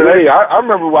remember. I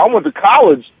remember when I went to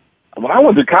college. When I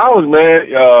went to college, man,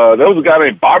 there was a guy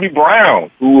named Bobby Brown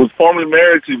who was formerly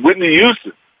married to Whitney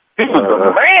Houston. He was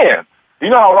a man. You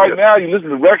know how right now you listen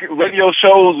to radio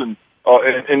shows and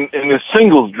it's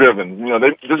singles driven. You know,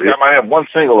 this guy might have one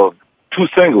single or two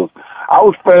singles. I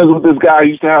was friends with this guy who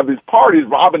used to have these parties,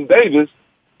 Robin Davis,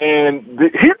 and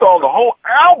he threw on the whole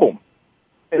album.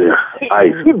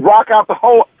 He'd rock out the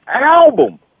whole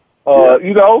album.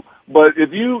 You know. But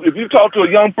if you talk to a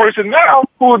young person now,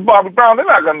 who is Bobby Brown, they're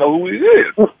not gonna know who he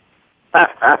is. You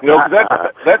know,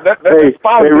 that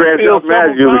hey, Red, don't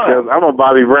matter you because I'm a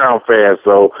Bobby Brown fan,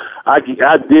 so I did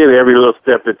every little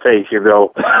step it takes. You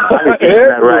know, I can get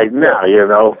that right now. You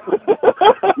know,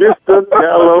 Mr.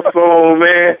 Telephone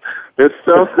Man, it's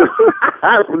something.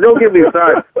 Don't get me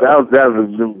started. That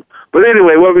was. But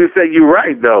anyway, what we say, you're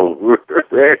right though.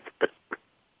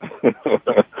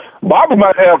 Bobby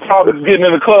might have problems getting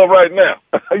in the club right now.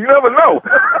 You never know.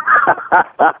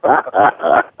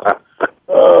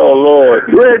 Oh, Lord.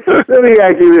 Rich, let me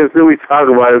ask you this. Let me talk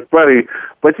about it. It's funny.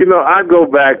 But, you know, I go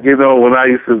back, you know, when I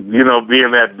used to, you know, be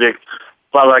in that big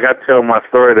spot, like I tell my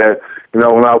story that, you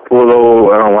know, when I pulled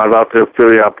over, when I was out there in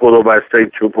Philly, I pulled over by a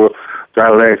state trooper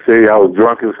down Atlantic City. I was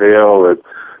drunk as hell. And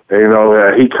you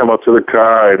know, he come up to the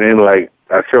car, and then, like,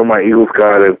 I show my Eagles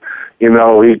card, and, you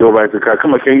know, he go back to the car.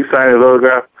 Come on, can you sign his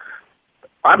autograph?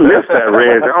 I miss that,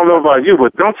 Reg. I don't know about you,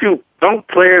 but don't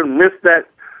players miss that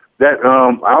I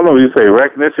don't know if you say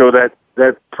recognition or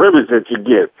that privilege that you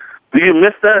get. Do you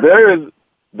miss that?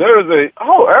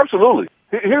 Absolutely.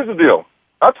 Here's the deal.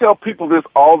 I tell people this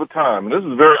all the time, and this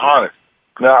is very honest.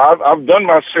 Now, I've done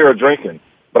my share of drinking,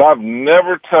 but I've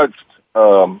never touched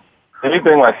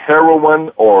anything like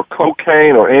heroin or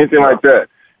cocaine or anything like that.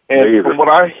 And from what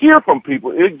I hear from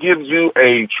people, it gives you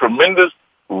a tremendous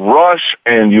rush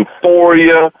and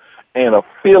euphoria and a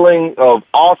feeling of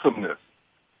awesomeness.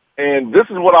 And this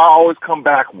is what I always come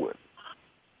back with.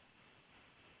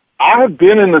 I have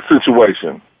been in a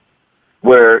situation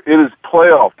where it is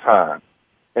playoff time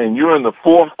and you're in the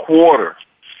fourth quarter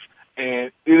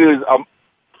and it is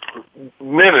a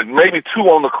minute, maybe two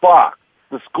on the clock.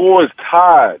 The score is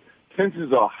tied.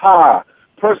 Tensions are high.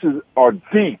 Pressures are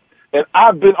deep. And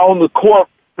I've been on the court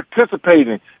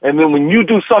participating. And then when you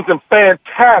do something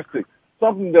fantastic,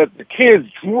 something that the kids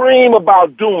dream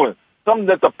about doing, something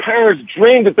that the parents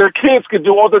dream that their kids could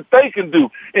do or that they can do,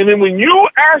 and then when you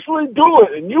actually do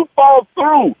it and you fall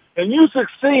through and you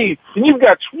succeed and you've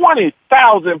got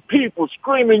 20,000 people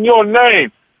screaming your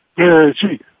name,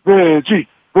 Reggie, Reggie,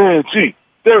 Reggie,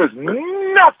 there is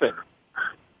nothing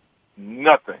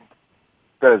that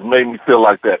has made me feel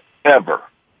like that ever.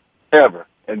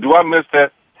 And do I miss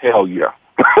that? Hell yeah.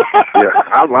 Yeah,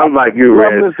 I'm like you,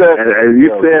 Red. And you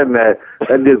saying that,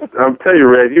 I'm telling you,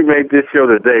 Red, you made this show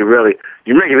today, really.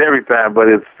 You make it every time, but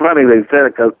it's funny they said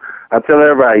it because I tell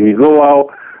everybody, you go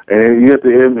out and you get the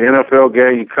NFL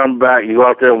game, you come back, you go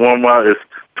out there and warm up, it's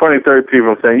 20, 30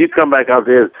 people. I'm saying, you come back out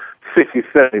there, 60,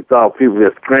 70,000 people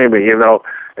just screaming, you know,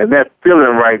 and that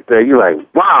feeling right there, you're like,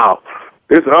 wow.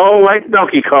 It's all like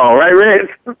Donkey Kong, right, Red?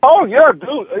 Oh, yeah,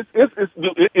 dude.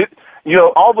 It's you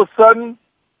know, all of a sudden,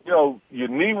 you know, your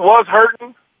knee was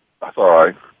hurting. That's all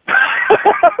right.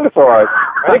 That's all right.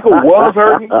 Ankle was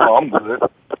hurting. Oh, I'm good.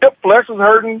 Hip flex was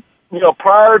hurting, you know,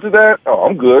 prior to that. Oh,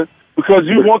 I'm good. Because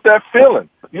you want that feeling.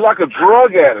 You're like a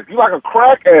drug addict. You're like a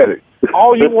crack addict.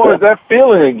 All you want is that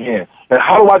feeling again. And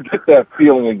how do I get that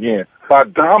feeling again? By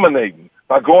dominating.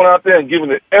 By going out there and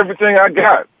giving it everything I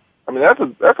got. I mean, that's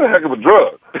a heck of a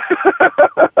drug. Do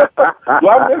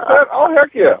I miss that? Oh,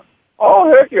 heck yeah.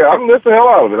 I miss the hell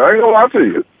out of it. I ain't gonna lie to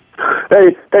you.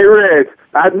 Hey, Red,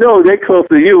 I know they're close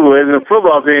to you. In the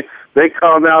football game, they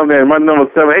call down there, my number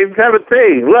 7,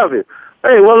 love it.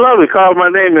 Hey, well, love it, call my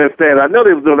name instead. I know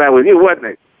they was doing that with you, wasn't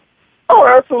they? Oh,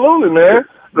 absolutely, man.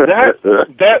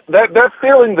 That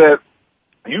feeling that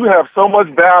you have so much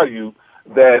value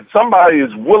that somebody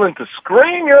is willing to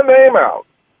scream your name out.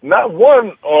 Not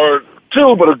one or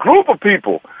two, but a group of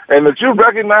people, and that you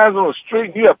recognize on the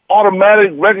street, you have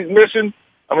automatic recognition.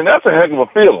 I mean, that's a heck of a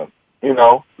feeling, you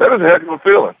know. That is a heck of a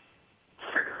feeling.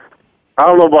 I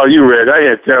don't know about you, Red. I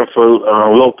had Jennifer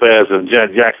Lopez and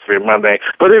Jen Jackson Monday.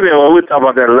 But anyway, we'll talk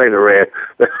about that later, Red.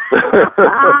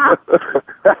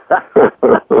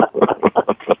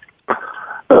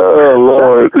 Oh,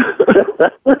 Lord.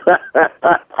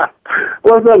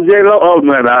 What's up, J-Lo? Oh,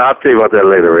 man, I'll tell you about that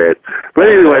later, Red. But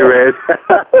anyway, Red.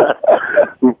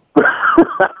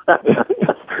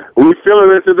 We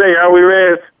feeling it today, aren't we,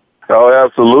 Red? Oh,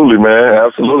 absolutely, man.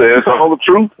 Absolutely. It's all the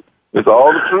truth. It's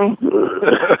all the truth.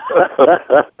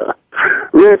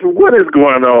 Rich, what is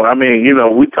going on? I mean,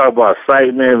 we talk about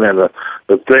excitement and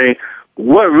the thing.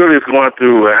 What really is going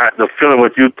through the feeling,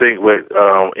 what you think, with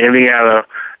Indiana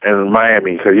and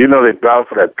Miami? Because, they battle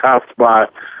for that top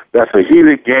spot. That's a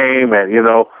heated game, and,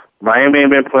 Miami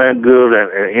ain't been playing good,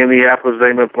 and Indianapolis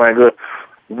ain't been playing good.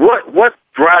 What's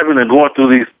driving and going through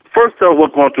these? First of all,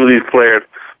 what's going through these players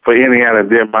for Indiana and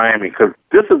then Miami? Because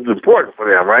this is important for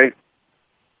them, right?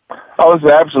 Oh, it's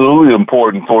absolutely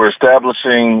important for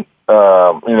establishing,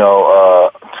 playoff.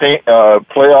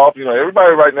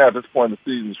 Everybody right now at this point in the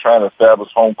season is trying to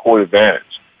establish home court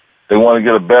advantage. They want to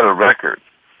get a better record.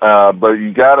 But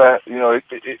you gotta,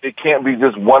 it can't be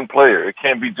just one player. It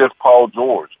can't be just Paul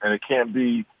George, and it can't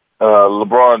be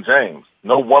LeBron James.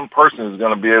 No one person is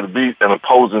going to be able to beat an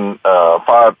opposing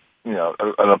an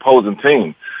opposing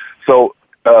team. So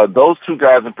those two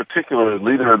guys in particular, the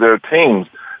leader of their teams,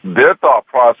 their thought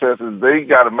process is they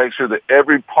got to make sure that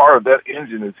every part of that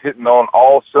engine is hitting on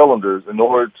all cylinders in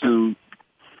order to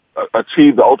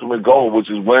achieve the ultimate goal, which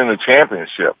is winning a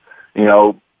championship. This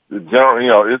is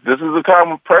the time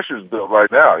when pressure is built right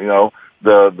now.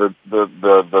 The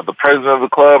president of the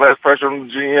club has pressure on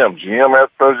the GM. GM has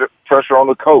pressure on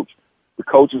the coach. The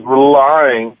coach is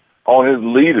relying on his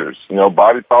leaders.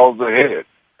 Body follows the head.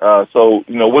 So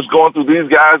what's going through these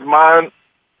guys' mind,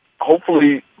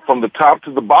 hopefully from the top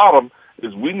to the bottom,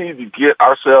 is we need to get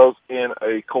ourselves in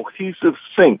a cohesive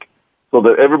sync so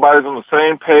that everybody's on the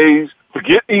same page.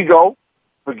 Forget ego.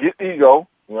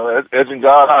 That's edging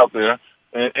God out there,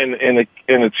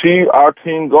 and achieve our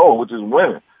team goal, which is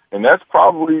winning. And that's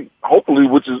probably, hopefully,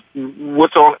 which is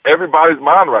what's on everybody's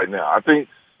mind right now. I think,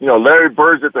 Larry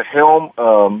Bird's at the helm.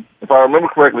 If I remember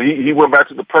correctly, he went back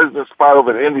to the president's spot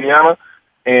over at Indiana,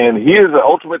 and he is the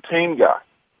ultimate team guy.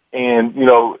 And,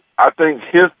 I think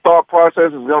his thought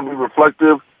process is going to be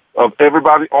reflective of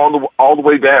everybody all the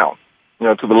way down,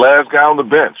 to the last guy on the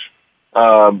bench.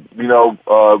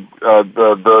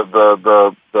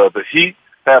 The Heat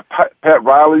have Pat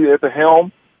Riley at the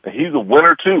helm, and he's a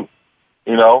winner too.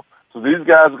 So these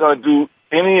guys are going to do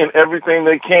any and everything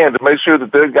they can to make sure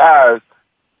that their guys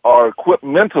are equipped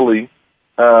mentally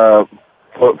for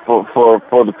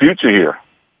the future here.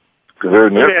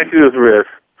 Let me ask you this, Riz.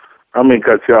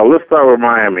 Let's start with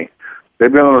Miami.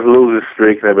 They've been on this losing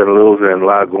streak. They've been losing and a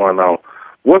lot going on.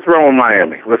 What's wrong with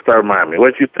Miami? Let's start with Miami.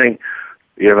 What do you think,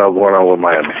 going on with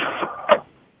Miami?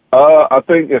 I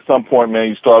think at some point, man,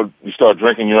 you start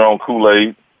drinking your own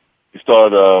Kool-Aid. You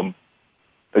start,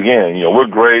 we're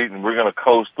great and we're going to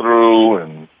coast through,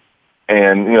 and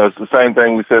it's the same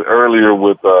thing we said earlier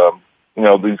with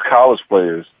these college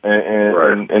players,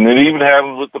 and it even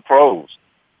happens with the pros,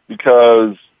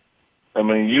 because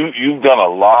you've done a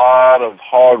lot of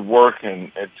hard work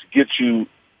and to get you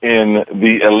in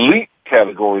the elite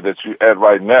category that you're at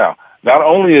right now. Not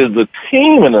only is the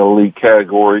team in the elite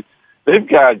category, they've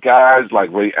got guys like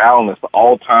Ray Allen that's the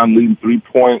all-time leading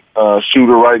three-point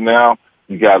shooter right now.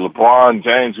 You got LeBron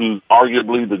James, who's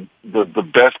arguably the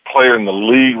best player in the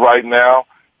league right now.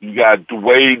 You got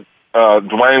Dwayne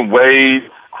Wade,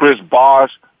 Chris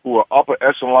Bosh, who are upper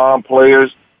echelon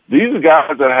players. These are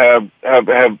guys that have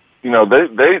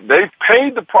they've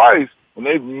paid the price and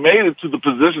they've made it to the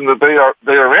position that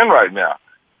they are in right now.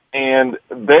 And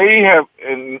they have,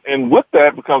 and with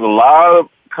that comes a lot of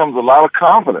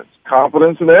confidence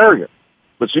and arrogance.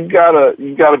 But you've got to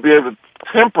be able to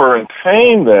temper and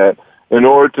tame that in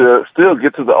order to still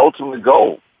get to the ultimate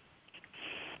goal.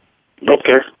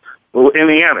 Okay. Well,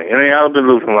 Indiana's been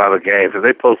losing a lot of games. Are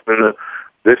they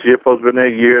this year supposed to be their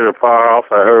year to power off?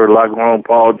 I heard a lot going on with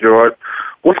Paul George.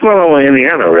 What's going on with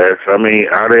Indiana, Rex? Are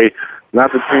they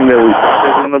not the team that we thought they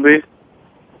were going to be?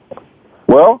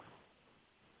 Well,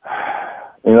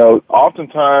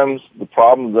 oftentimes the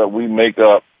problems that we make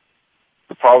up,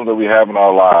 the problems that we have in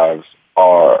our lives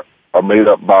are made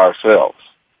up by ourselves,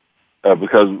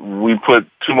 because we put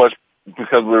too much,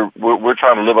 because we're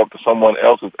trying to live up to someone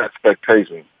else's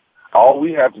expectations. All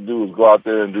we have to do is go out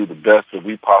there and do the best that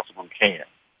we possibly can.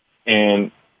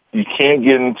 And you can't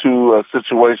get into a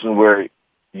situation where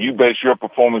you base your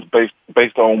performance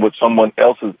based on what someone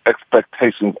else's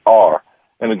expectations are.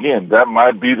 And again, that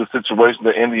might be the situation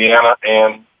that Indiana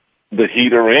and the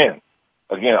Heat are in.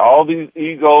 Again, all these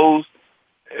egos,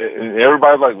 and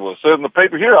everybody's like, well, it says in the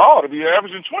paper here, I ought to be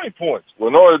averaging 20 points. Well,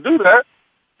 in order to do that,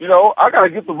 I got to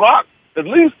get the rock at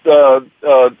least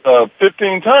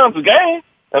 15 times a game,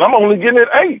 and I'm only getting it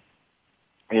 8.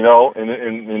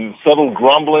 And subtle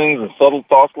grumblings and subtle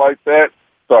thoughts like that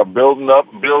start building up.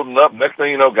 Next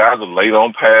thing you know, guys are late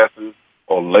on passes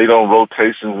or late on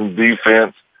rotations in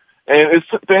defense. And it's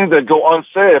things that go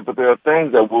unsaid, but there are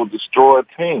things that will destroy a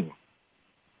team.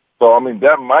 So, I mean,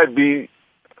 that might be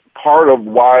part of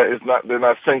why they're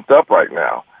not synced up right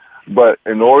now. But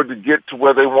in order to get to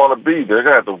where they want to be, they're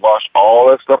going to have to wash all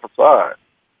that stuff aside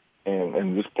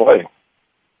and just play.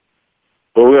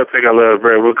 Well, we're going to take a little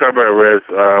break. We'll come back, Rez.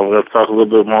 We're going to talk a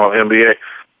little bit more NBA.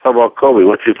 Talk about Kobe.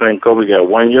 What you think? Kobe got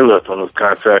 1 year left on his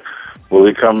contract. Will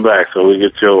he come back? So we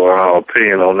get your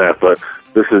opinion on that. But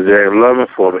this is James Loving,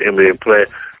 former NBA player.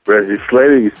 Reggie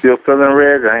Slater, you still feeling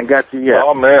Reg? I ain't got you yet.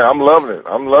 Oh, man, I'm loving it.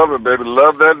 I'm loving it, baby.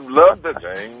 Love that,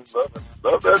 James.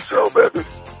 Love that show, baby.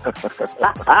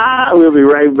 We'll be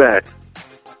right back.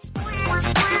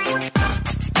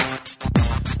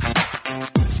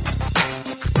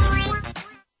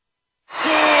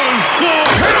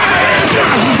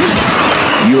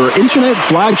 Your internet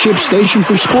flagship station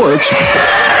for sports.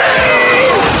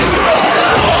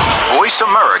 Voice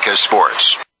America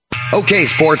Sports. Okay,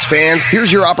 sports fans,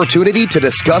 here's your opportunity to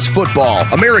discuss football,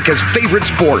 America's favorite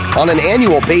sport. On an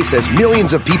annual basis,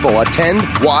 millions of people attend,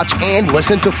 watch, and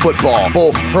listen to football,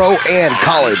 both pro and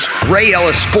college. Ray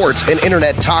Ellis Sports, an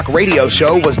internet talk radio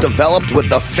show, was developed with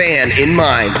the fan in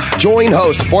mind. Join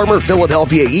host, former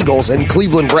Philadelphia Eagles and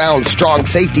Cleveland Browns strong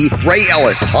safety Ray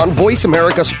Ellis on Voice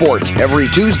America Sports every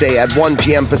Tuesday at 1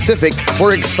 p.m. Pacific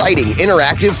for exciting,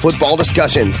 interactive football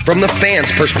discussions from the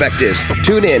fans' perspective.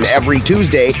 Tune in every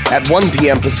Tuesday at 1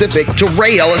 p.m. Pacific to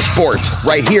Ray Ellis Sports,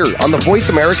 right here on the Voice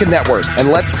America Network. And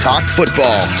let's talk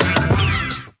football.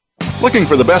 Looking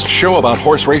for the best show about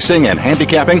horse racing and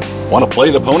handicapping? Want to play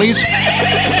the ponies?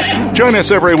 Join us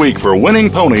every week for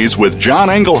Winning Ponies with John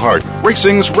Englehart,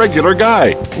 racing's regular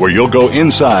guy, where you'll go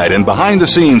inside and behind the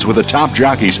scenes with the top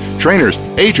jockeys, trainers,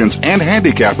 agents, and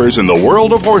handicappers in the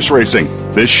world of horse racing.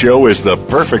 This show is the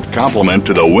perfect complement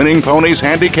to the Winning Ponies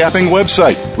handicapping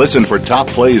website. Listen for top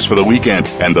plays for the weekend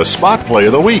and the spot play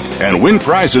of the week, and win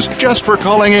prizes just for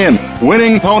calling in.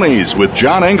 Winning Ponies with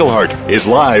John Englehart is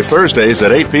live Thursdays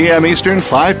at 8 p.m. Eastern,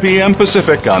 5 p.m.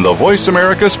 Pacific on the Voice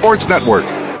America Sports Network.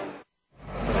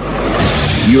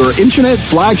 Your internet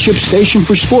flagship station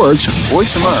for sports,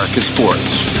 Voice America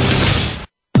Sports.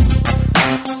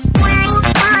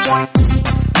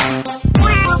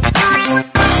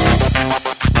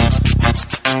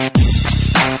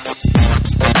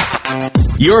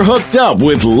 You're hooked up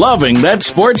with Loving That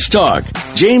Sports Talk.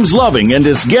 James Loving and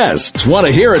his guests want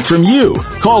to hear it from you.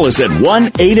 Call us at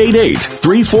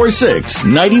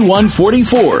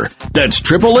 1-888-346-9144. That's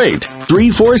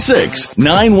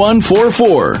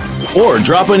 888-346-9144. Or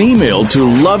drop an email to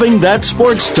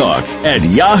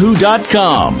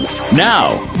lovingthatsportstalk@yahoo.com.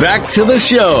 Now, back to the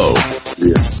show.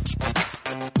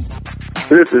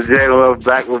 This is Jay Love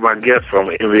back with my guest from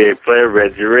NBA player,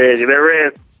 Reggie Red. You there,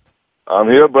 Red? I'm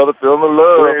here, brother, feeling the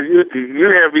love. Man, you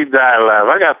have me dying live.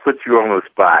 I got to put you on the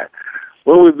spot.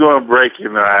 When we doing break,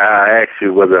 I asked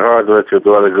you, was it hard to let your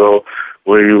daughter go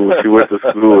when she went to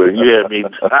school? And you had me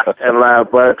dying live.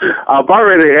 But I've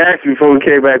already asked you before we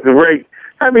came back to break,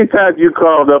 how many times you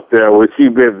called up there when she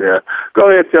been there? Go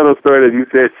ahead and tell the story that you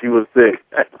said she was sick.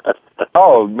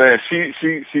 Oh, man, she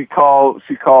called,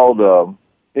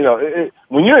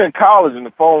 when you're in college and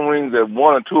the phone rings at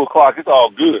 1 or 2 o'clock, it's all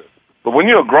good. But when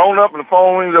you're a grown-up and the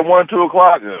phone rings at 1, 2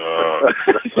 o'clock,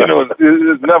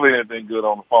 it's never anything good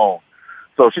on the phone.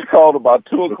 So she called about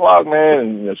 2 o'clock, man,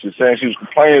 and she's saying she was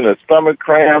complaining of stomach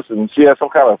cramps, and she had some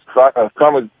kind of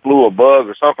stomach flu or bug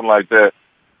or something like that.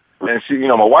 And she,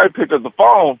 my wife picked up the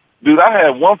phone. Dude, I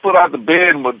had 1 foot out the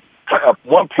bed with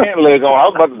one pant leg on. I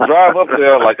was about to drive up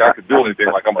there like I could do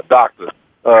anything, like I'm a doctor.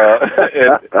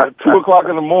 At 2 o'clock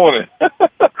in the morning.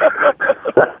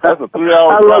 That's a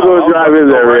 3-hour drive. How long those drive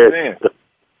is that, Red?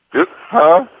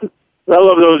 Huh? How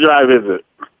long those drive is it?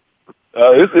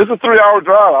 It's a 3-hour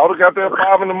drive. I would have got there at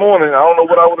 5 in the morning. I don't know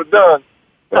what I would have done.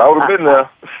 But I would have been there.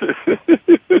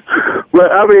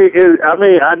 But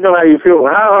I know how you feel.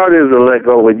 How hard is it to let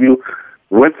go when you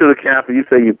went to the camp and you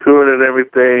say you toured and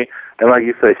everything, and like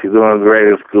you say, she's doing great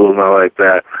in school and all like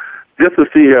that. Just to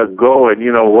see her go and,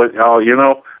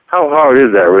 how hard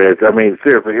is that, Reg? I mean,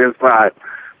 seriously, inside,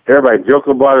 everybody joke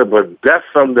about it, but that's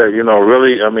something that,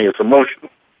 really, it's emotional.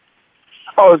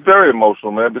 Oh, it's very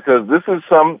emotional, man, because this is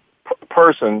some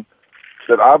person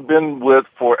that I've been with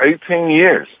for 18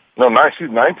 years. No, she's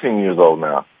 19 years old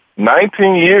now.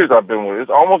 19 years I've been with her.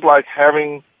 It's almost like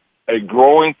having a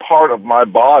growing part of my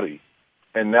body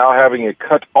and now having it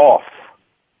cut off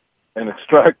and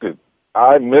extracted.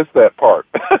 I miss that part.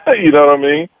 You know what I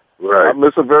mean? Right. I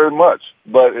miss her very much.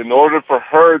 But in order for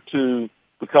her to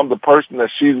become the person that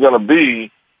she's going to be,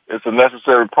 it's a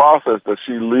necessary process that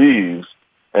she leaves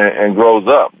and grows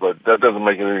up. But that doesn't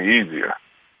make it any easier.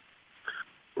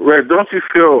 Red, don't you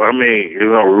feel,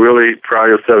 really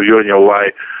proud of yourself, you and your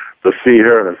wife, to see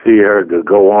her to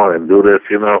go on and do this,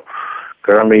 Because,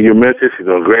 you mentioned she's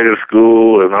doing great at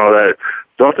school and all that.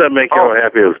 Don't that make y'all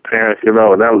happy as parents, And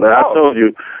I told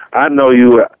you, I know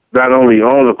you not only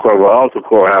on the court, but off the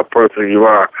court, how person you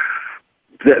are.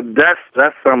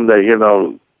 That's something that, you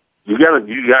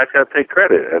guys got to take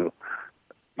credit. And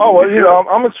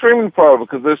I'm extremely proud of it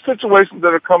because there's situations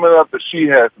that are coming up that she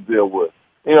has to deal with.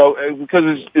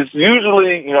 Because it's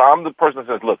usually, I'm the person that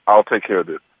says, look, I'll take care of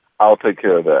this. I'll take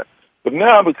care of that. But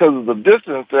now, because of the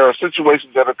distance, there are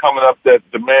situations that are coming up that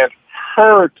demand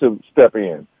her to step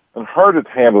in and her to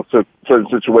handle certain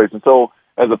situations. So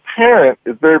as a parent,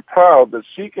 it's very proud that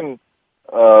she can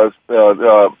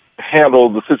handle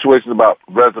the situations about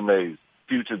resumes,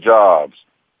 future jobs,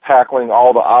 tackling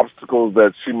all the obstacles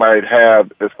that she might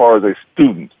have as far as a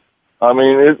student.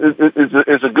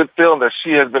 It's a good feeling that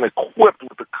she has been equipped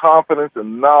with the confidence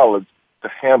and knowledge to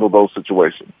handle those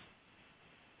situations.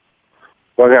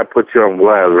 Well, I got to put you on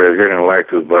blast, Red. You're going to like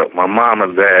this, but my mom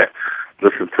and dad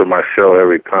listen to my show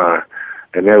every time,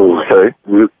 and they were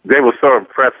so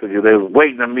impressed with you. They were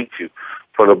waiting to meet you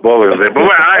for the bowling day.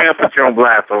 But I have to put you on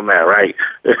blast on that, right?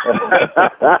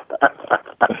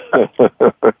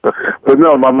 But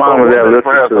no, my mom and dad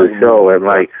listen to the show, and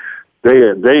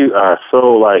they are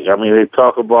so they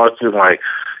talk about you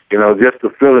just the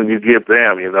feeling you give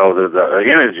them, the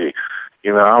energy. I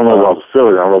don't know about the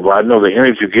feeling, but I know the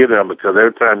energy you give them because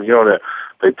every time that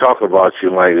they talk about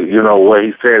you, what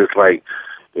he said, it's like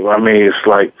they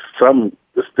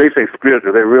say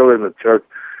spiritual. They're real in the church.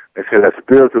 They say that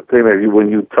spiritual thing that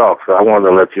when you talk. So I wanted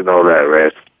to let you know that,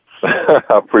 Red. I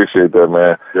appreciate that,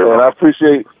 man. Yeah. And I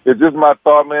appreciate it's just my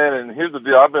thought, man. And here's the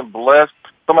deal: I've been blessed.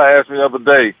 Somebody asked me the other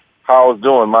day how I was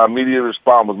doing. My immediate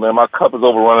response was, "Man, my cup is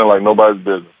overrunning like nobody's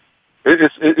business."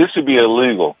 It should be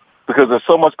illegal because there's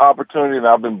so much opportunity, and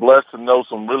I've been blessed to know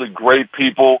some really great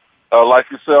people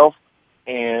like yourself,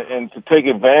 and to take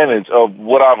advantage of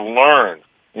what I've learned.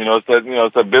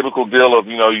 It's that biblical deal of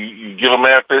you give a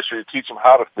man fish or you teach him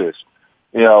how to fish.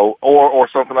 Or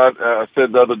something I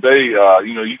said the other day.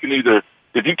 You can either,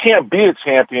 if you can't be a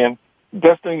champion, the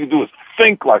best thing you do is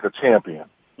think like a champion.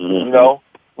 Mm-hmm.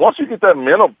 Once you get that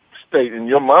mental state in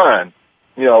your mind,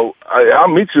 I'll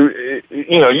meet you.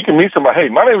 You can meet somebody. Hey,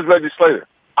 my name is Reggie Slater.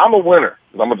 I'm a winner.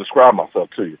 I'm gonna describe myself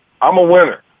to you. I'm a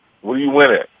winner. What do you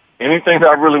win at? Anything that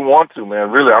I really want to, man.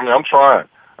 Really, I'm trying.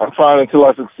 I'm trying until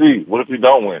I succeed. What if you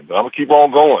don't win? I'm gonna keep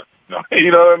on going.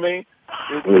 You know what I mean?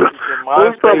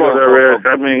 Let's talk about that, Red.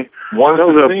 There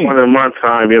was a point in my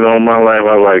time, in my life,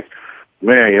 I was like,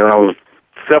 man,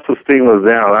 self-esteem was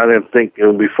down. I didn't think,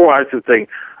 before I used to think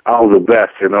I was the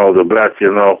best,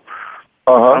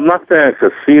 I'm not saying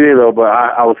conceited, but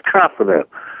I was confident.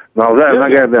 Now I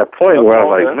got that point where I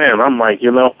was like, man, I'm like,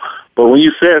 but when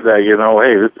you said that, hey,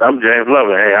 I'm James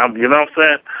Loving. Hey, I'm, you know what I'm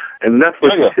saying? And that's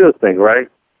what you should think, right?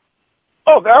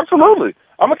 Oh, absolutely.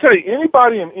 I'm going to tell you,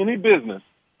 anybody in any business,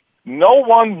 no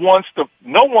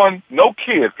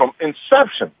kid from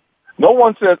inception, no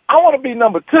one says, I want to be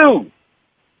number 2.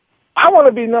 I want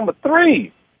to be number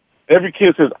 3. Every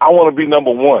kid says, I want to be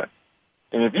number 1.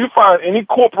 And if you find any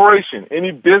corporation,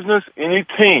 any business, any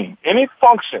team, any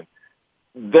function,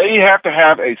 they have to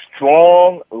have a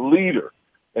strong leader.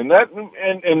 And that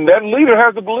leader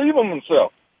has to believe in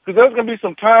himself. Because there's going to be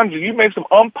some times when you make some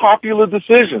unpopular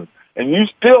decisions, and you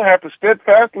still have to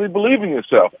steadfastly believe in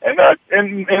yourself. And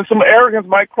some arrogance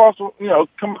might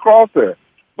come across there.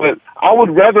 But I would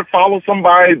rather follow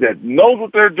somebody that knows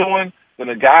what they're doing than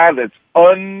a guy that's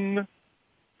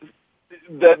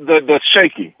that's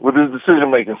shaky with his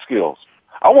decision-making skills.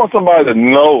 I want somebody that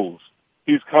knows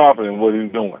he's confident in what he's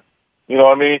doing. You know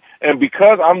what I mean? And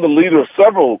because I'm the leader of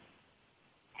several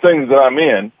things that I'm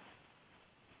in,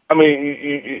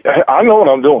 I know what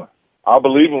I'm doing. I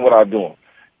believe in what I'm doing.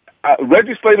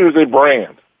 Reggie Slater is a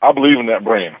brand. I believe in that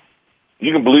brand.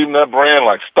 You can believe in that brand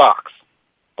like stocks,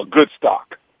 a good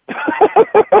stock. I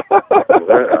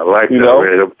like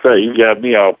that. I'm telling you, you got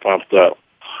me all pumped up.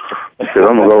 I said,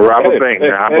 I'm going to go rob a bank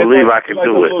now. I believe I can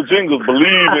do it. Little jingles,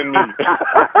 believe in me.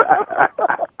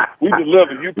 We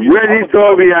deliver. Reggie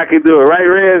told me I can do it, right,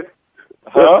 Red?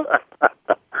 Huh?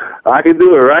 I can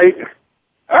do it, right?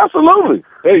 Absolutely.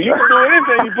 Hey, you can do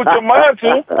anything you put your mind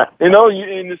to. And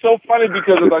it's so funny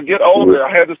because as I get older, I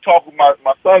had this talk with my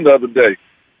son the other day.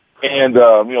 And,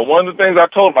 one of the things I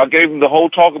told him, I gave him the whole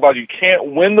talk about you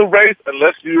can't win the race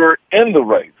unless you're in the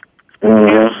race. You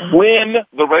can't win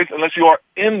the race unless you are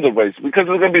in the race because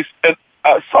there's going to be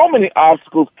so many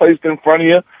obstacles placed in front of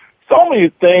you, so many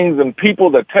things and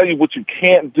people that tell you what you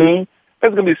can't do.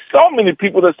 There's going to be so many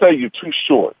people that say you're too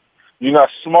short, you're not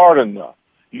smart enough,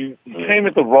 You came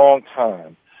at the wrong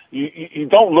time. You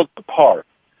don't look the part.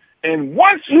 And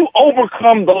once you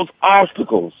overcome those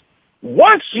obstacles,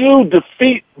 once you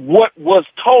defeat what was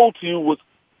told to you was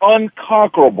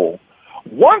unconquerable,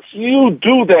 once you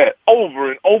do that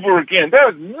over and over again,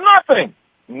 there's nothing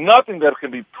that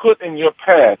can be put in your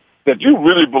path that you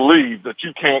really believe that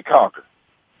you can't conquer.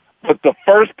 But the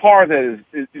first part is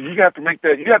you have to make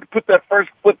that, you have to put that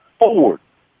first foot forward.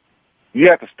 You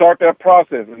have to start that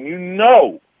process, and you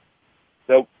know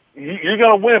that you're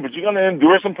going to win, but you're going to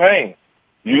endure some pain.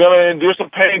 You're going to endure some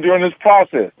pain during this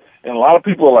process. And a lot of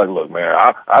people are like, look,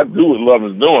 man, I do what love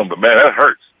is doing, but, man, that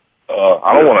hurts.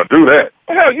 I don't want to do that.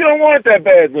 Well, hell, you don't want it that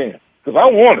bad then, because I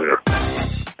want it.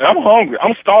 And I'm hungry.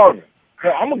 I'm starving.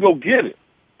 Hell, I'm going to go get it.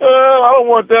 I don't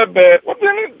want it that bad. Well,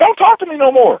 then don't talk to me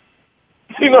no more.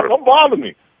 Don't bother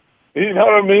me. You know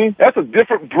what I mean? That's a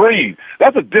different breed.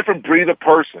 That's a different breed of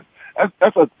person.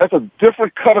 That's a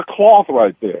different cut of cloth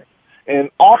right there. And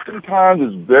oftentimes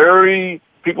it's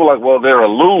people like, well, they're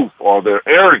aloof or they're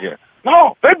arrogant.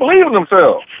 No, they believe in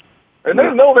themselves. And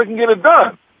they know they can get it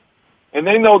done. And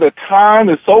they know that time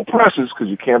is so precious, because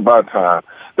you can't buy time,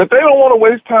 that they don't want to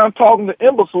waste time talking to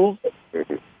imbeciles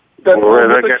that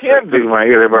what they can't do. My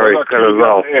ear, they've already cut us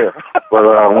off. But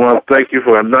I want to thank you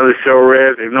for another show,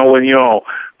 Reg. You know when you're on.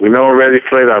 We know Reggie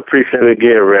Slater. I appreciate it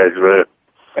again, Reg, man.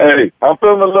 Hey, I'm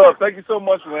feeling the love. Thank you so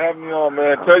much for having me on,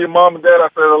 man. Tell your mom and dad I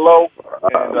said hello,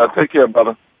 and take care,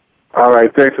 brother. All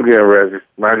right. Thanks again, Reggie.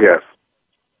 My guest.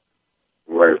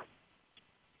 Right.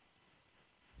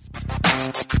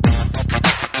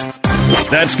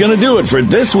 That's going to do it for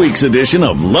this week's edition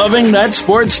of Loving That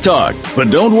Sports Talk.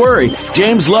 But don't worry,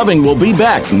 James Loving will be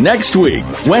back next week,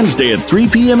 Wednesday at 3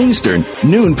 p.m. Eastern,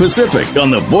 noon Pacific,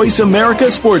 on the Voice America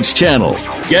Sports Channel.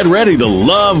 Get ready to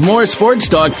love more sports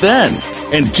talk then.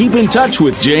 And keep in touch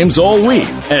with James all week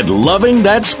at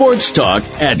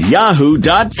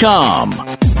lovingthatsportstalk@yahoo.com.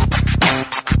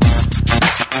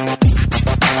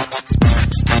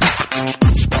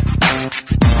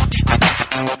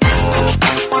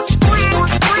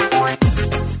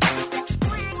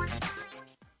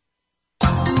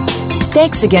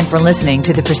 Thanks again for listening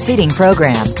to the preceding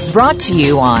program, brought to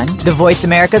you on the Voice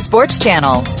America Sports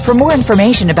Channel. For more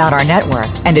information about our network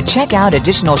and to check out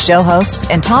additional show hosts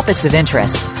and topics of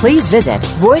interest, please visit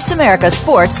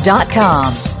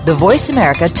voiceamericasports.com. The Voice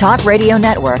America Talk Radio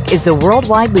Network is the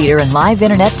worldwide leader in live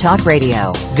Internet talk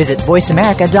radio. Visit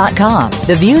voiceamerica.com.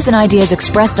 The views and ideas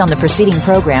expressed on the preceding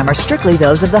program are strictly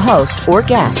those of the host or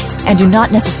guests and do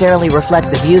not necessarily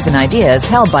reflect the views and ideas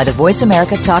held by the Voice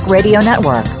America Talk Radio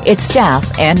Network, its staff,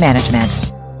 and management.